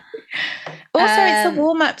that. Also, it's a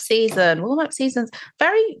warm-up season. Warm-up seasons,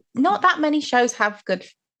 not that many shows have good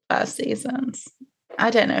first seasons. I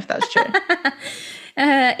don't know if that's true.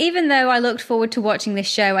 Even though I looked forward to watching this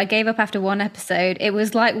show, I gave up after 1 episode. It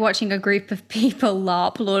was like watching a group of people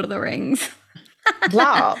LARP Lord of the Rings.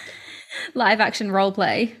 LARP? Live action role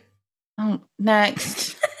play. Oh,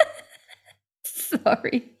 next.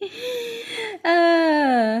 Sorry.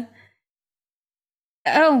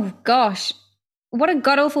 Oh, gosh. What a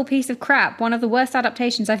god-awful piece of crap. One of the worst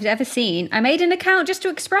adaptations I've ever seen. I made an account just to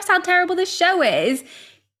express how terrible this show is.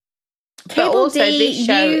 Cable D,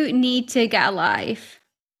 you need to get a life.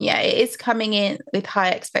 Yeah, it is coming in with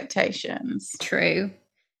high expectations. True.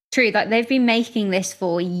 Like they've been making this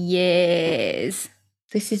for years.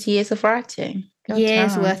 This is years of writing.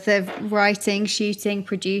 Years worth of writing, shooting,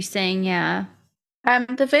 producing, yeah.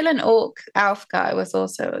 The villain orc elf guy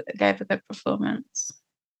gave a good performance.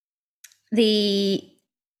 The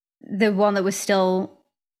one that was still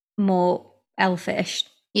more elfish.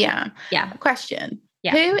 Yeah. Yeah. Question.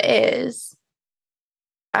 Yeah. Who is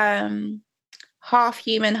half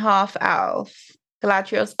human, half elf?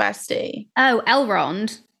 Galadriel's bestie. Oh,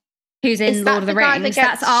 Elrond, who's in Lord of the Rings.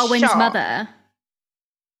 That's Arwen's mother.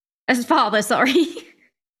 His father, sorry.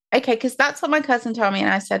 Okay, because that's what my cousin told me, and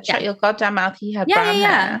I said, "Shut your goddamn mouth." He had brown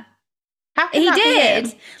hair. How can he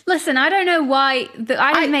did. Listen, I don't know why.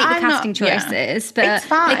 I didn't make the casting choices, but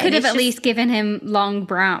they could have at least given him long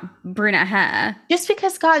brunette hair. Just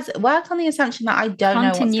because, guys, work on the assumption that I don't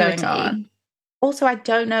know what's going on. Also, I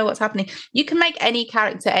don't know what's happening. You can make any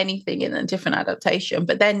character anything in a different adaptation,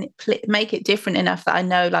 but then make it different enough that I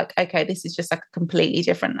know, like, okay, this is just like a completely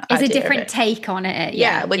different idea. It's a different take on it.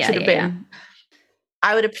 Yeah, which would have been.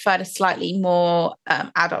 I would have preferred a slightly more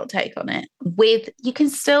adult take on it. You can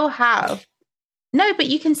still have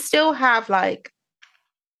like,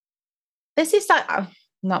 this is like,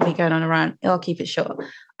 not me going on around, I'll keep it short.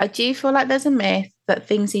 I do feel like there's a myth that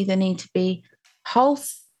things either need to be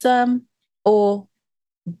wholesome or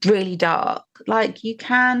really dark. Like you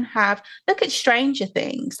can look at Stranger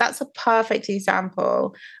Things. That's a perfect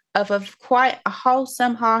example of quite a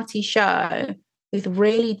wholesome, hearty show with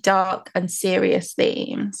really dark and serious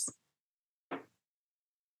themes.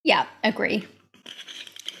 Yeah, agree.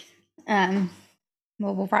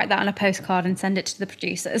 We'll write that on a postcard and send it to the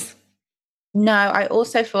producers. No, I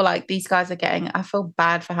also feel like these guys I feel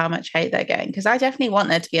bad for how much hate they're getting, because I definitely want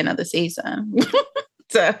there to be another season.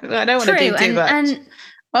 So I don't want to do too much.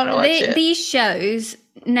 And these shows,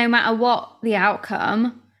 no matter what the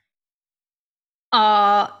outcome,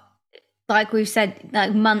 are, like we've said,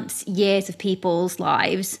 like months, years of people's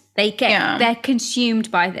lives. They're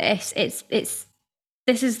consumed by this.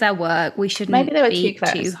 This is their work. We shouldn't. Maybe they were be too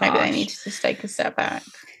close. Too Maybe harsh. they need to just take a step back.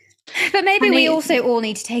 But maybe we also all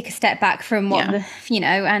need to take a step back from what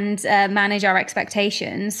and manage our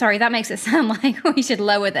expectations. Sorry, that makes it sound like we should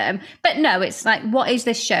lower them. But no, it's like, what is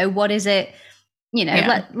this show? What is it?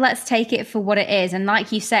 Let's take it for what it is. And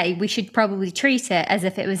like you say, we should probably treat it as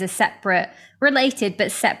if it was a separate, related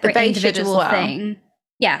but separate individual thing.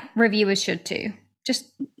 Yeah, reviewers should too.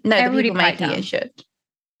 Just the people making it should.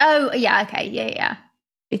 Oh, yeah, okay, yeah.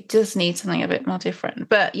 It does need something a bit more different.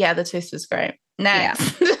 But yeah, the twist was great.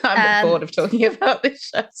 Next. Yeah. I'm bored of talking about this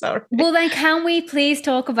show, sorry. Well, then can we please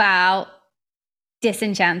talk about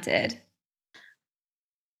Disenchanted?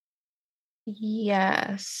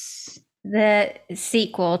 Yes. The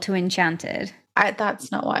sequel to Enchanted.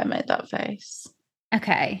 That's not why I made that face.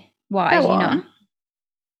 Okay. Why do you not?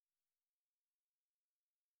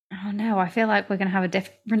 Oh no, I feel like we're going to have a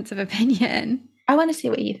difference of opinion. I want to see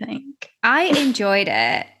what you think. I enjoyed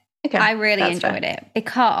it. Okay, I really enjoyed it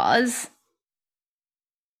because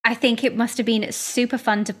I think it must have been super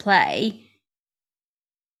fun to play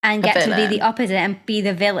and get to be the opposite and be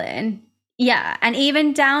the villain. Yeah, and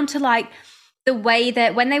even down to like the way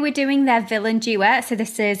that when they were doing their villain duet. So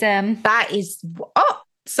this is that is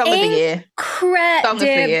Song of the Year.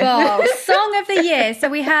 Incredible. Song of the Year. So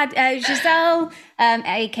we had Giselle,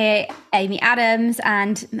 aka Amy Adams,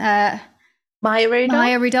 and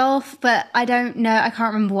Maya Rudolph, but I don't know. I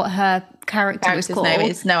can't remember what her character was called.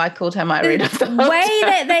 I called her Maya Rudolph. The way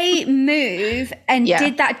that they move and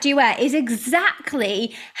did that duet is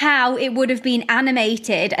exactly how it would have been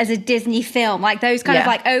animated as a Disney film, like those kind of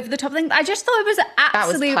like over the top things. I just thought it was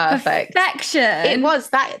absolute perfection. It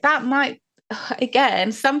was that might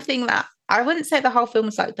again something that I wouldn't say the whole film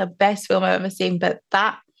was like the best film I've ever seen, but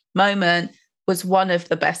that moment was one of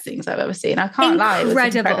the best things I've ever seen. I can't lie, it was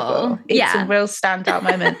incredible. It's a real standout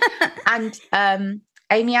moment. And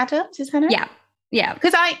Amy Adams is her name? Yeah.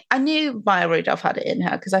 Because I knew Maya Rudolph had it in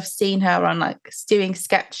her because I've seen her on like doing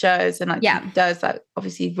sketch shows and like she does like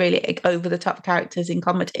obviously really like, over the top characters in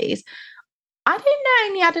comedies. I didn't know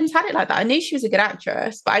Amy Adams had it like that. I knew she was a good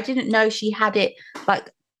actress, but I didn't know she had it like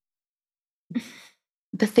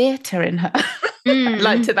the theatre in her.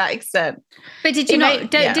 Like to that extent. But did you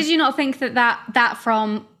not think that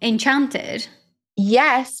from Enchanted?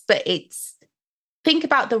 Yes, but think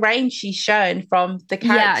about the range she's shown from the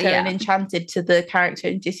character in Enchanted to the character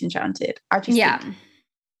in Disenchanted. I just think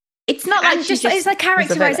it's not like it's the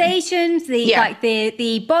characterizations,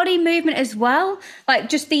 the body movement as well, like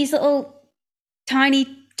just these little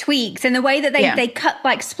tiny tweaks and the way that they cut,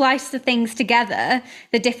 like splice the things together,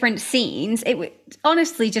 the different scenes. It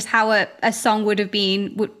honestly just how a song would have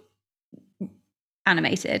been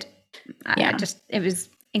animated. It was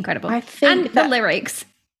incredible. I think and the lyrics.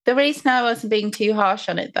 The reason I wasn't being too harsh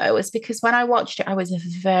on it though was because when I watched it, I was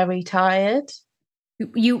very tired.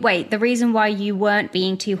 The reason why you weren't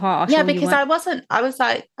being too harsh? Yeah, because I wasn't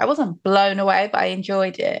blown away, but I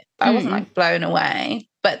enjoyed it. But I wasn't like blown away.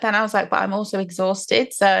 But then I was like, but I'm also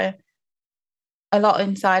exhausted. So a lot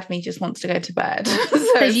inside me just wants to go to bed.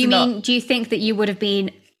 Do you think that you would have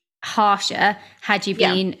been harsher had you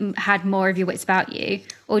had more of your wits about you?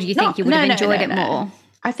 Or do you think you would have enjoyed it more?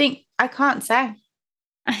 I think I can't say.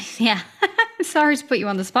 Yeah. Sorry to put you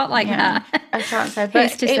on the spot like that. I can't say.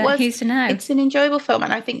 But who's to know? It's an enjoyable film,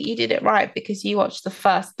 and I think you did it right because you watched the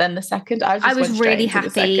first, then the second. I was really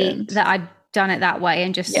happy that I'd done it that way,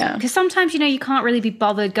 and just because sometimes you can't really be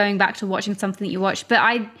bothered going back to watching something that you watched. But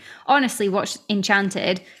I honestly watched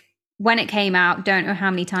Enchanted when it came out. Don't know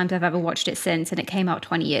how many times I've ever watched it since, and it came out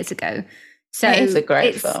 20 years ago. So it's a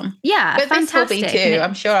great film. Yeah, but fantastic. This will be too.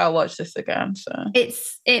 I'm sure I'll watch this again. So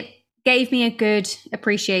it gave me a good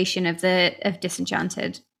appreciation of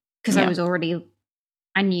Disenchanted because I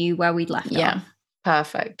knew where we'd left off. Yeah,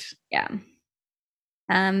 perfect. Yeah.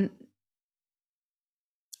 But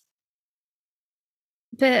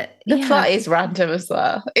the plot is random as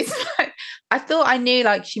well. It's like I thought I knew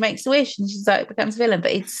like she makes a wish and she's like becomes a villain, but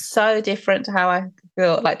it's so different to how I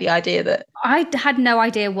feel. Like the idea that I had no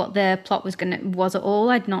idea what the plot was at all.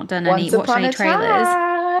 I'd not done watched any trailers.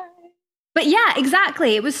 But yeah,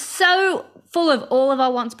 exactly. It was so full of all of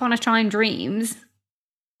our Once Upon a Time dreams.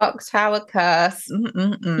 Clock Tower curse.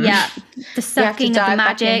 Yeah, the sucking of the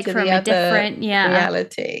magic from a different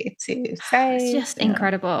reality to say. It's just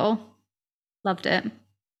incredible. Loved it.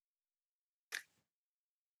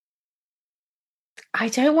 I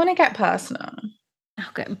don't want to get personal.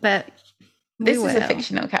 Okay, but this is a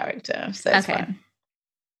fictional character, so it's fine.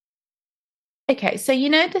 Okay, so you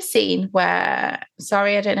know the scene where,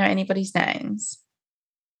 sorry, I don't know anybody's names.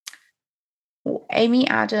 Amy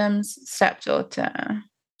Adams' stepdaughter.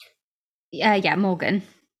 Yeah, Morgan.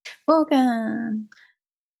 Morgan.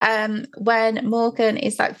 when Morgan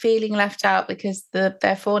is like feeling left out because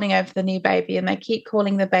they're fawning over the new baby and they keep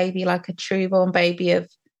calling the baby like a true-born baby of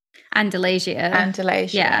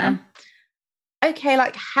Andalasia. Yeah. Okay,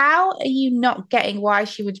 like how are you not getting why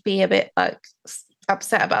she would be a bit like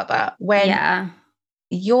upset about that when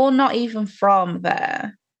you're not even from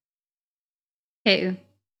there? Who?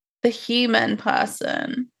 The human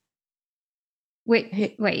person. Wait.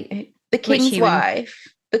 The king's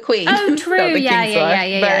wife. The queen. Oh, true.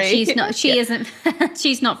 Yeah. She's not. She yeah. isn't.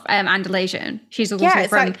 She's not Andalasian. She's also it's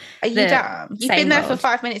from. Like, are you dumb? You've been there for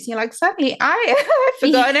 5 minutes, and you're like, suddenly I've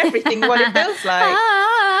forgotten everything. What it feels like.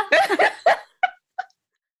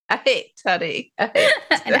 I hit, honey. An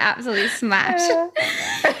absolute smash.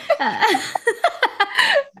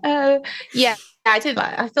 Yeah, I did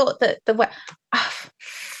like. I thought that the way.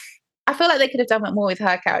 I feel like they could have done more with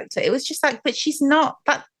her character. It was just like, but she's not.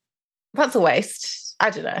 That's a waste. I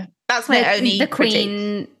don't know. That's my only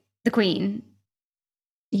critique. The queen.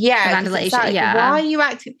 Yeah, like, why are you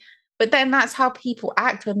acting? But then that's how people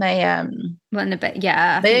act when they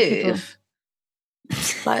move.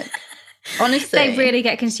 Like honestly, they really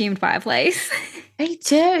get consumed by a place. They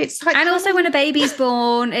do. It's like, and also when a baby's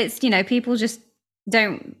born, it's people just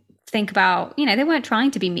don't think about. They weren't trying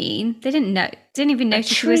to be mean. They didn't know. Didn't even notice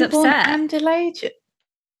she was upset. Andalasia.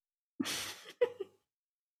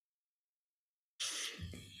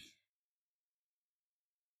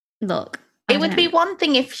 Look, it would be one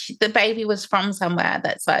thing if the baby was from somewhere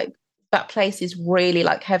that's like that place is really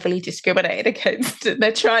like heavily discriminated against and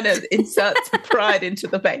they're trying to insert some pride into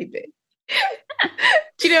the baby.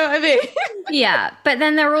 Do you know what I mean? Yeah, but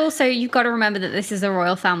then they're also, you've got to remember that this is a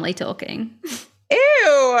royal family talking.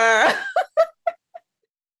 Ew.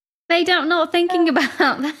 They don't not thinking about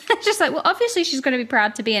that. Just like, well, obviously she's going to be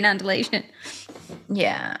proud to be an Andalasian.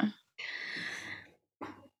 Yeah.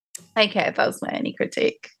 Okay, that was my only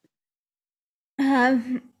critique.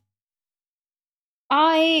 I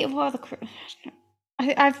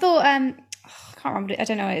thought I can't remember. I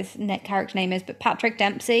don't know what his character name is, but Patrick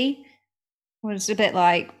Dempsey was a bit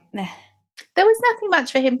like. There was nothing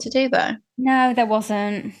much for him to do, though. No, there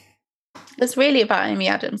wasn't. It's really about Amy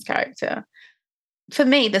Adams' character. For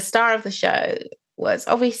me, the star of the show was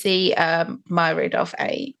obviously Maya Rudolph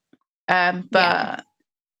 8, but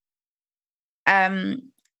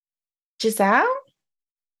Giselle.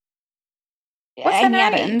 What's her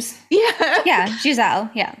name? Adams. Yeah, Giselle.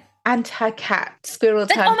 Yeah, and her cat, Squirrel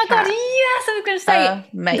Time. Oh my god! Yes, I was going to say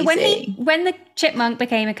amazing. When the chipmunk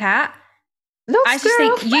became a cat, I just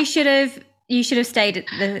think you should have stayed at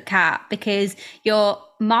the cat because your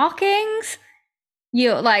markings,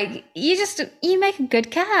 you make a good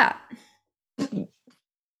cat.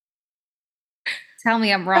 Tell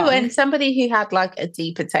me I'm wrong. Oh, and somebody who had like a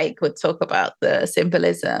deeper take would talk about the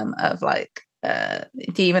symbolism of like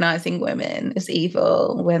demonizing women as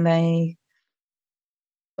evil when they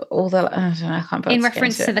all the I don't know, I can't in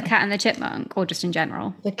reference to the cat and the chipmunk or just in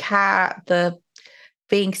general. The cat, the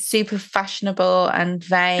being super fashionable and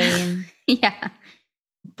vain. Yeah.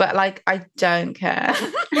 But like I don't care.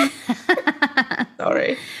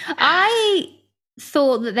 Sorry. I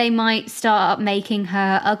thought that they might start making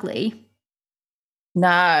her ugly.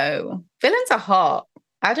 No. Villains are hot.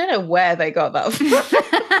 I don't know where they got that from.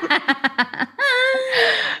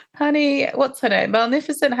 Honey, what's her name?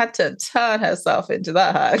 Magnificent had to turn herself into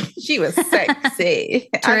that hug. She was sexy.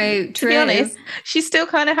 True. To be honest, she still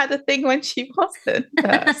kind of had a thing when she wasn't.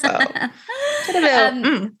 So,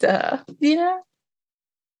 you know?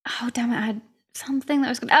 Oh, damn it. I had something that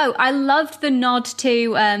was good. Oh, I loved the nod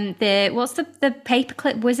to the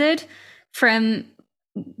paperclip wizard from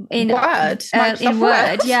Word. in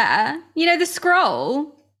Word, yeah. The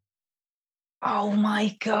scroll. Oh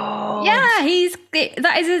my god! Yeah,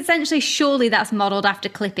 that is essentially. Surely that's modelled after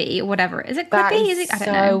Clippy or whatever. Is it Clippy? Is it? I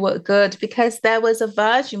don't know. So good because there was a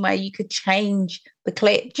version where you could change the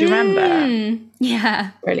clip. Do you remember?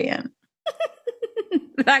 Yeah, brilliant.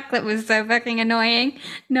 That clip was so fucking annoying.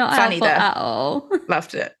 Not funny helpful at all.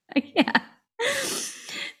 Loved it. Yeah.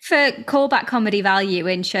 For callback comedy value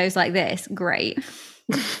in shows like this, great.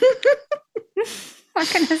 What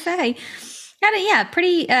can I say? Yeah,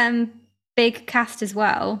 pretty big cast as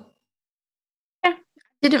well. Yeah,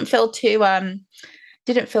 didn't feel too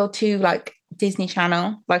like Disney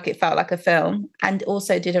Channel, like it felt like a film, and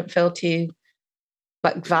also didn't feel too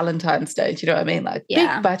like Valentine's Day. Do you know what I mean? Like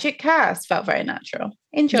big budget cast, felt very natural.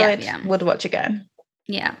 Enjoyed. Yeah. Would watch again.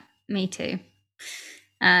 Yeah, me too.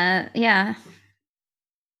 Yeah,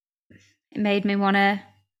 it made me want to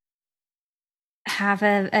have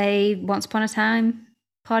a Once Upon a Time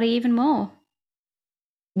party even more.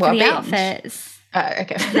 What, for the outfits.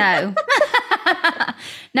 Okay. No.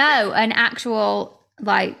 No, an actual,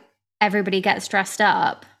 like, everybody gets dressed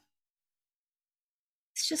up.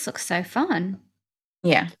 It just looks so fun.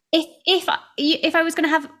 Yeah. If I was going to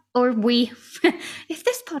have, or we, if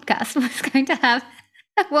this podcast was going to have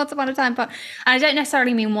Once Upon a Time, and I don't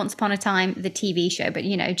necessarily mean Once Upon a Time, the TV show, but,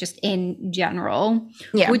 you know, just in general,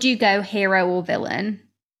 would you go hero or villain?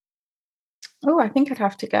 Oh, I think I'd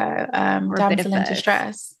have to go damsel in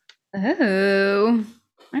distress. Oh,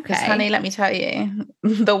 okay. Because, honey, let me tell you,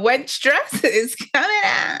 the wench dress is coming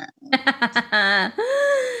out.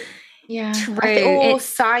 Yeah. True. Or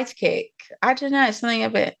sidekick. I don't know, something a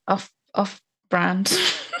bit off brand.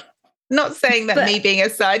 Not saying that me being a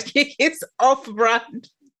sidekick is off brand.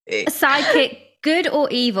 A sidekick, good or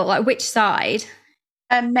evil? Like, which side?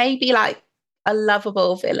 Maybe like a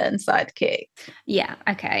lovable villain sidekick. Yeah,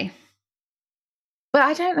 okay. But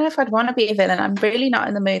I don't know if I'd want to be a villain. I'm really not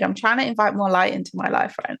in the mood. I'm trying to invite more light into my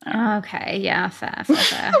life right now. Okay, yeah, fair.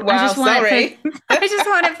 Wow, sorry. I just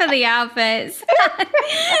want it for the outfits.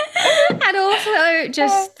 And also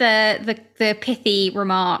just the pithy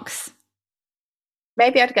remarks.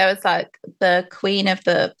 Maybe I'd go as like the queen of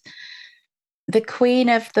the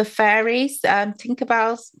fairies,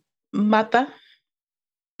 Tinkerbell's mother.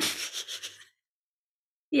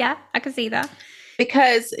 Yeah, I can see that.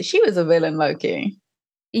 Because she was a villain, Loki.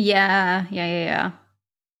 Yeah.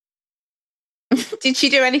 Did she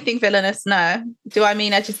do anything villainous? No. Do I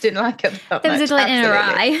mean I just didn't like her? There was a glint in her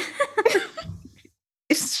eye.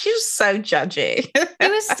 She was so judgy. It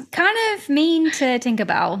was kind of mean to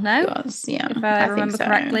Tinkerbell, no? It was, yeah. If I remember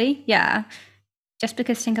correctly. Yeah. Just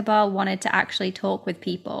because Tinkerbell wanted to actually talk with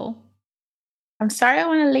people. I'm sorry, I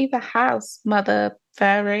want to leave the house, Mother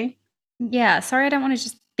Fairy. Yeah, sorry, I don't want to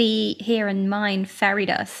just be here and mine fairy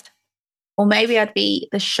dust. Or maybe I'd be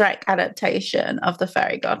the Shrek adaptation of the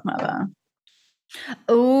fairy godmother.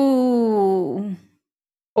 Ooh.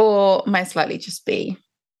 Or most likely just be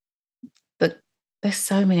there's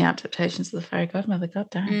so many adaptations of the fairy godmother,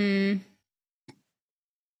 goddamn.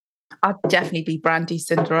 I'd definitely be Brandy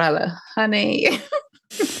Cinderella, honey.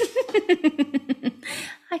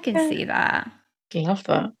 I can see that. I love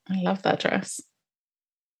that dress.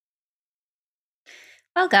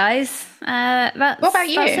 Well, guys, what about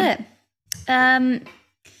you? That's it.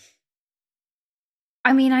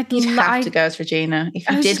 I mean, I'd have to go as Regina. If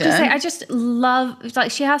you didn't, I just love,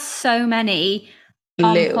 like, she has so many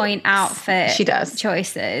on-point outfit she does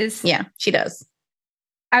choices. Yeah, she does.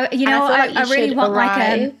 I really want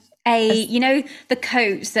like you know, the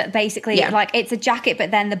coats that basically like it's a jacket, but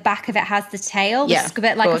then the back of it has the tail. Yeah,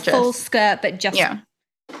 but like gorgeous. a full skirt, but just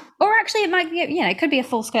or actually it might be, you know, it could be a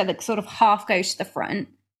full skirt that sort of half goes to the front,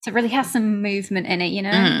 so it really has some movement in it, you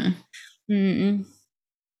know.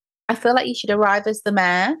 I feel like you should arrive as the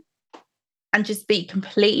mayor and just be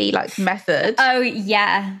completely like method. Oh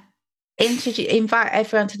yeah. Invite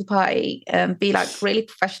everyone to the party and be like really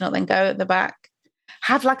professional, then go at the back.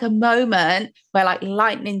 Have like a moment where like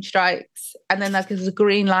lightning strikes and then like there's a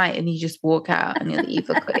green light and you just walk out and you're the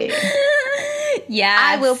evil queen. Yeah.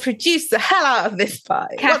 I will produce the hell out of this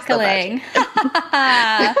party. Cackling.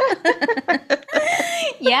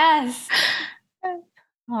 Yes. Oh,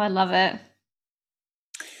 I love it.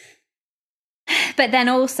 But then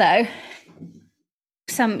also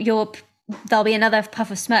there'll be another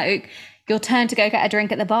puff of smoke. You'll turn to go get a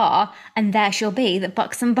drink at the bar, and there she'll be, the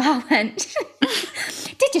buxom bar went.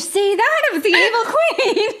 Did you see that? It was the evil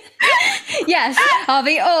queen. Yes, I'll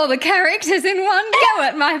be all the characters in one go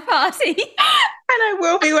at my party. And I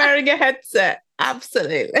will be wearing a headset.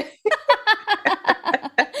 Absolutely.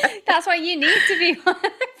 That's why you need to be one.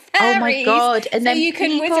 Oh my God. And then you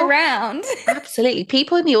can whiz around. Absolutely.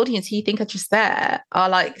 People in the audience who you think are just there are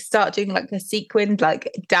like start doing like a sequined like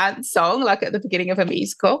dance song like at the beginning of a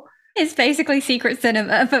musical. It's basically Secret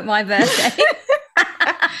Cinema for my birthday. Do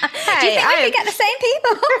you think we could get the same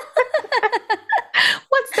people?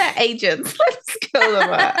 What's their agents? Let's call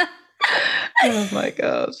them up. Oh my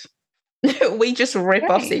God. We just rip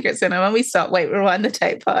off Secret Cinema and we start Rewind the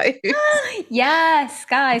Tape party. Yes,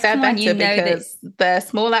 guys. They're come better on, you know because they're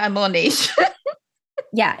smaller and more niche.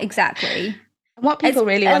 Yeah, exactly. What people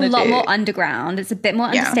really want to do. It's a lot more underground. It's a bit more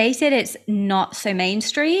understated. It's not so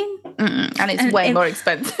mainstream. And it's way more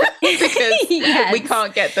expensive because we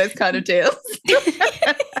can't get those kind of deals.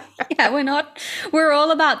 Yeah, we're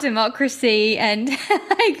all about democracy and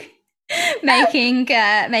like making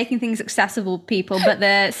things accessible to people, but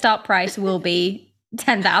the start price will be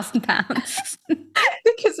 £10,000.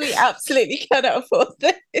 Because we absolutely cannot afford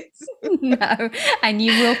this. No, and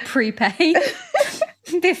you will prepay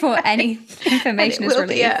before any information is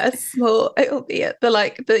released. It'll be at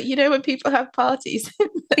the you know when people have parties in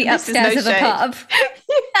The This is upstairs no of a shade. pub.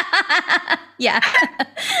 Yeah.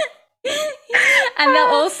 And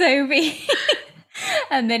there'll also be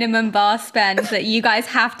a minimum bar spend that you guys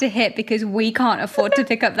have to hit because we can't afford to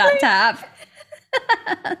pick up that tab.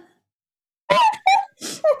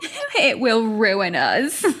 It will ruin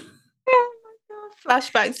us.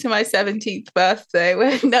 Flashbacks to my 17th birthday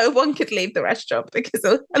where no one could leave the restaurant because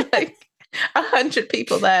there were like 100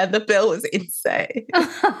 people there. The bill was insane.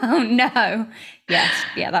 Oh no. Yes.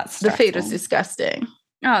 Yeah, that's The food was stressful. disgusting.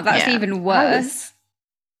 Oh, that's Yeah. even worse.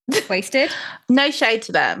 Wasted? No shade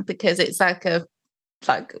to them because it's like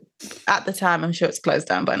at the time, I'm sure it's closed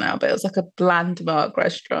down by now, but it was like a landmark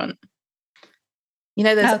restaurant. You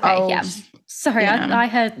know, there's Okay, old... yeah. Sorry, you know. I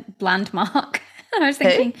heard Blandmark. I was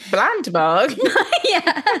thinking, Blandmark?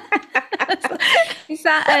 yeah. Is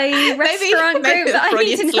that a restaurant maybe group that I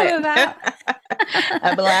need to know Freudian about?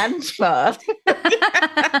 A Blandmark.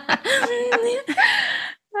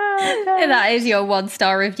 Oh, no. That is your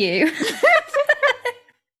 1-star review.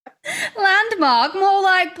 Landmark, more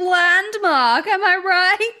like Blandmark, am I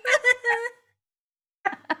right?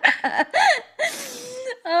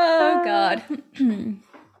 Oh, God.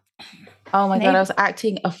 Oh my God, Maybe- I was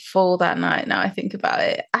acting a fool that night. Now I think about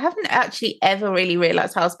it. I haven't actually ever really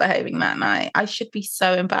realised how I was behaving that night. I should be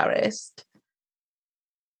so embarrassed.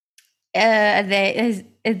 Are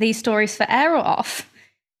these stories for air or off?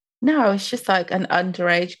 No, it's just like an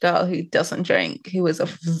underage girl who doesn't drink, who was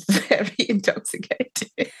very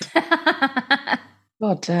intoxicated.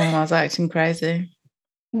 God damn, I was acting crazy.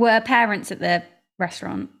 Were parents at the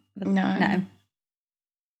restaurant? No. No.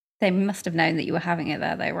 They must have known that you were having it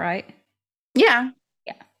there, though, right? Yeah.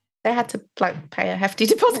 Yeah. They had to like pay a hefty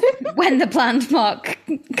deposit. When the Blandmark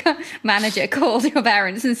manager called your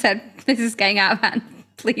parents and said, "This is getting out of hand,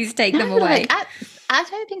 please take them away." Like, I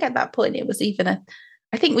don't think at that point it was even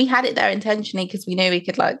I think we had it there intentionally because we knew we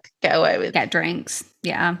could like get away with Get drinks.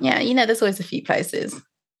 Yeah. Yeah, you know, there's always a few places.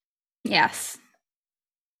 Yes.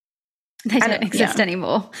 They don't exist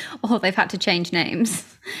anymore. Or they've had to change names,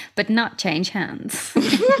 but not change hands.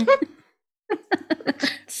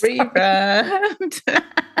 Rebrand.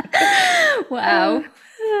 Wow.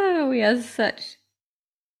 Oh, we are such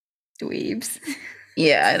dweebs.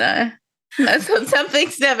 Yeah, I know. Some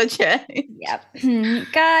things never change.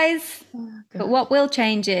 Yep. Guys, Oh, but what will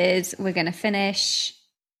change is we're going to finish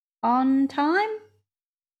on time.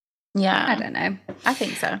 Yeah. I don't know. I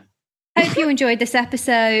think so. Hope you enjoyed this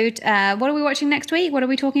episode. What are we watching next week? What are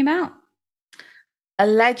we talking about?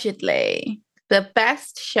 Allegedly, the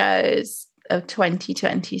best shows of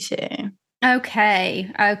 2022.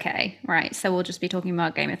 Okay. Right. So we'll just be talking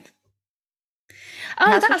about Game of...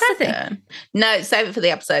 Oh, that's the thing. No, save it for the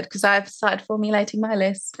episode because I've started formulating my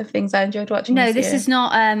list of things I enjoyed watching. No, this this year. is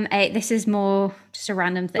not this is more just a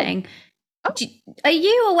random thing. Oh. Are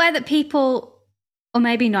you aware that people, or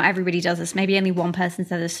maybe not everybody does this, maybe only one person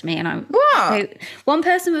said this to me, and What? so one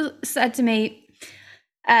person said to me,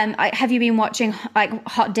 have you been watching like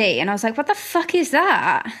Hot D? And I was like, what the fuck is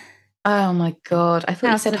that? Oh my God. I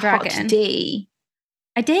thought House you of said the Hot Dragon. D.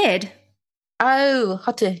 I did. Oh,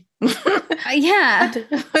 Hot D. Yeah.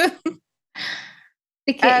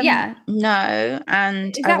 Because, yeah. No,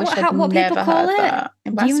 and Is I that wish what I'd people never call heard it? that.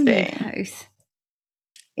 It must You and be. me both.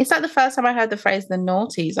 It's like the first time I heard the phrase "the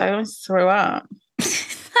naughties." I almost threw up.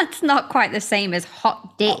 That's not quite the same as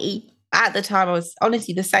Hot D. At the time, I was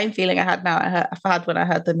honestly the same feeling I had now. I've had when I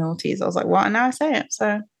heard the naughties. I was like, "What?" And now I say it.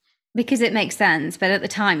 So Because it makes sense, but at the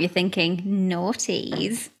time you're thinking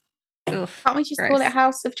naughties. Oof, can't we just call gross. it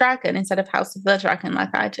House of Dragon instead of House of the Dragon like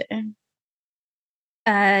I do?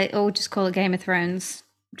 Or just call it Game of Thrones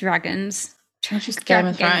Dragons. Just Game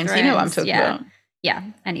of Thrones. You know what I'm talking yeah. about. Yeah.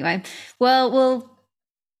 Anyway, well, we'll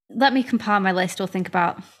let me compile my list or think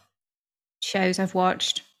about shows I've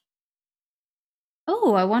watched.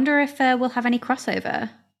 Oh, I wonder if we'll have any crossover.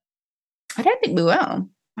 I don't think we will.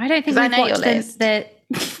 I don't think 'Cause I we've know your watched list. the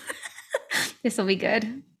This will be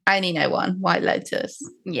good. I only know one, White Lotus.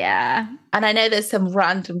 Yeah. And I know there's some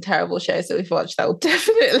random terrible shows that we've watched that will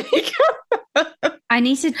definitely come. I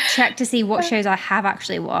need to check to see what shows I have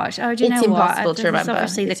actually watched. Oh, do you It's know what? impossible to There's remember.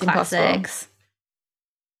 obviously It's the impossible. classics.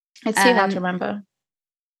 It's too hard to remember.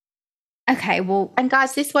 Okay, well, And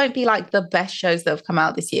guys, this won't be like the best shows that have come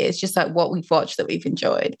out this year. It's just like what we've watched that we've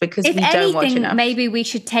enjoyed because if we don't watch anything, enough. maybe we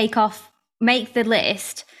should make the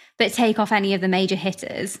list, but take off any of the major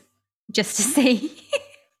hitters just to see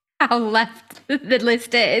how left the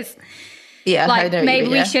list is. Yeah, I Like know what you maybe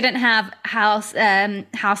mean, we yeah. shouldn't have House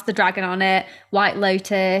the Dragon on it, White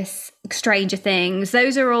Lotus, Stranger Things.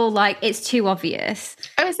 Those are all like it's too obvious.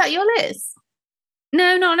 Oh, is that your list?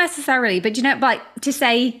 No, not necessarily, but you know, like to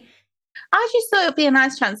say I just thought it would be a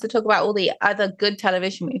nice chance to talk about all the other good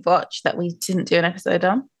television we've watched that we didn't do an episode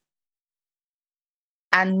on.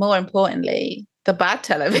 And more importantly, the bad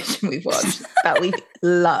television we've watched that we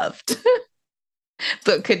loved,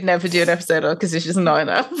 but could never do an episode on because it's just not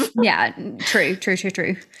enough. Yeah, true.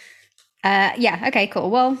 Yeah, okay, cool.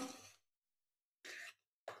 Well,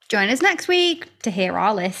 join us next week to hear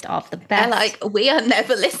our list of the best. We are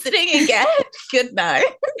never listening again. Good night.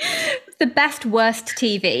 The best worst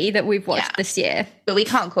TV that we've watched this year. But we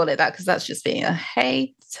can't call it that because that's just being a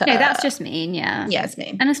hater. No, that's just mean, yeah. Yeah, it's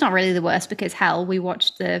mean. And it's not really the worst because hell, we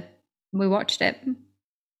watched it.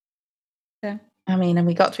 So. I mean, and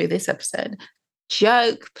we got through this episode.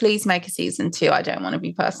 Joke, please make a season 2. I don't want to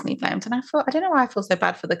be personally blamed. And I don't know why I feel so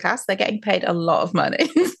bad for the cast. They're getting paid a lot of money.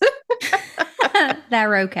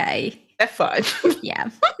 They're okay. They're fine. Yeah.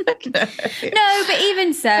 No, but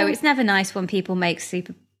even so, it's never nice when people make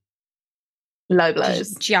super low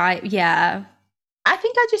blows. Yeah. I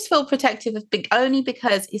think I just feel protective of only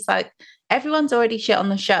because it's like everyone's already shit on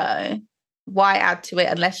the show. Why add to it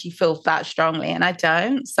unless you feel that strongly? And I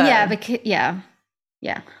don't. So yeah.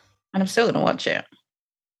 And I'm still gonna watch it.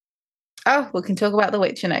 Oh, we can talk about The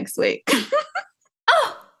Witcher next week.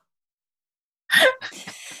 Oh,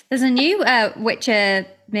 there's a new Witcher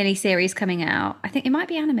mini-series coming out. I think it might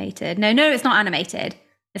be animated. No, it's not animated.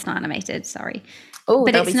 It's not animated. Sorry. Oh,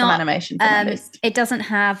 but there'll be some animation. It doesn't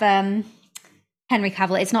have Henry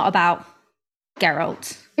Cavill. It's not about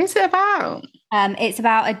Geralt. What's it about? It's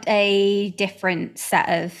about a different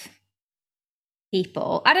set of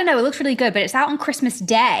people. I don't know. It looks really good, but it's out on Christmas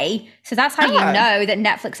Day. So that's how you know that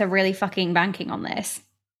Netflix are really fucking banking on this.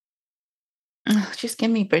 Just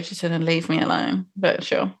give me Bridgerton and leave me alone. But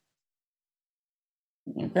sure.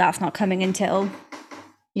 That's not coming until...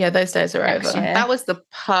 Yeah, those days are over. Year. That was the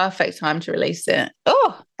perfect time to release it.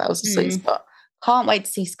 Oh, that was a sweet spot. Can't wait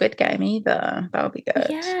to see Squid Game either. That'll be good.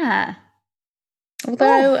 Yeah.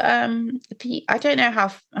 Although, I don't know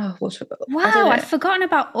how. Wow, I'd forgotten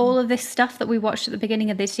about all of this stuff that we watched at the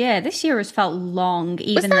beginning of this year. This year has felt long,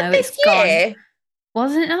 even though it's gone.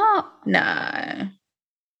 Was it not? No,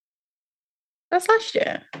 that's last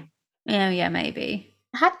year. Yeah, maybe.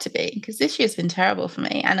 It had to be because this year's been terrible for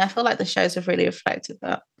me, and I feel like the shows have really reflected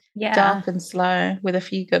that. Yeah, dark and slow with a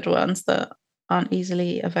few good ones that aren't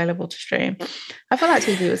easily available to stream. I feel like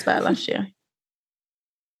TV was better last year.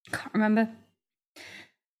 Can't remember.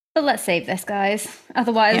 But let's save this, guys.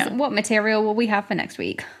 Otherwise, what material will we have for next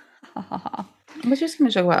week? We're just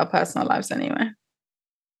going to talk about our personal lives anyway.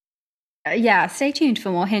 Yeah, stay tuned for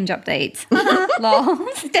more Hinge updates. Lol.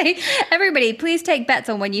 Everybody, please take bets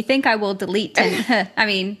on when you think I will delete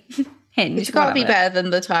Hinge. It's got to be better than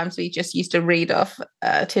the times we just used to read off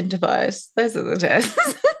Tinder bios. Those are the days.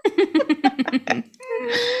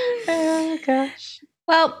 Oh, gosh.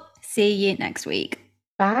 Well, see you next week.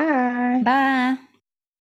 Bye. Bye.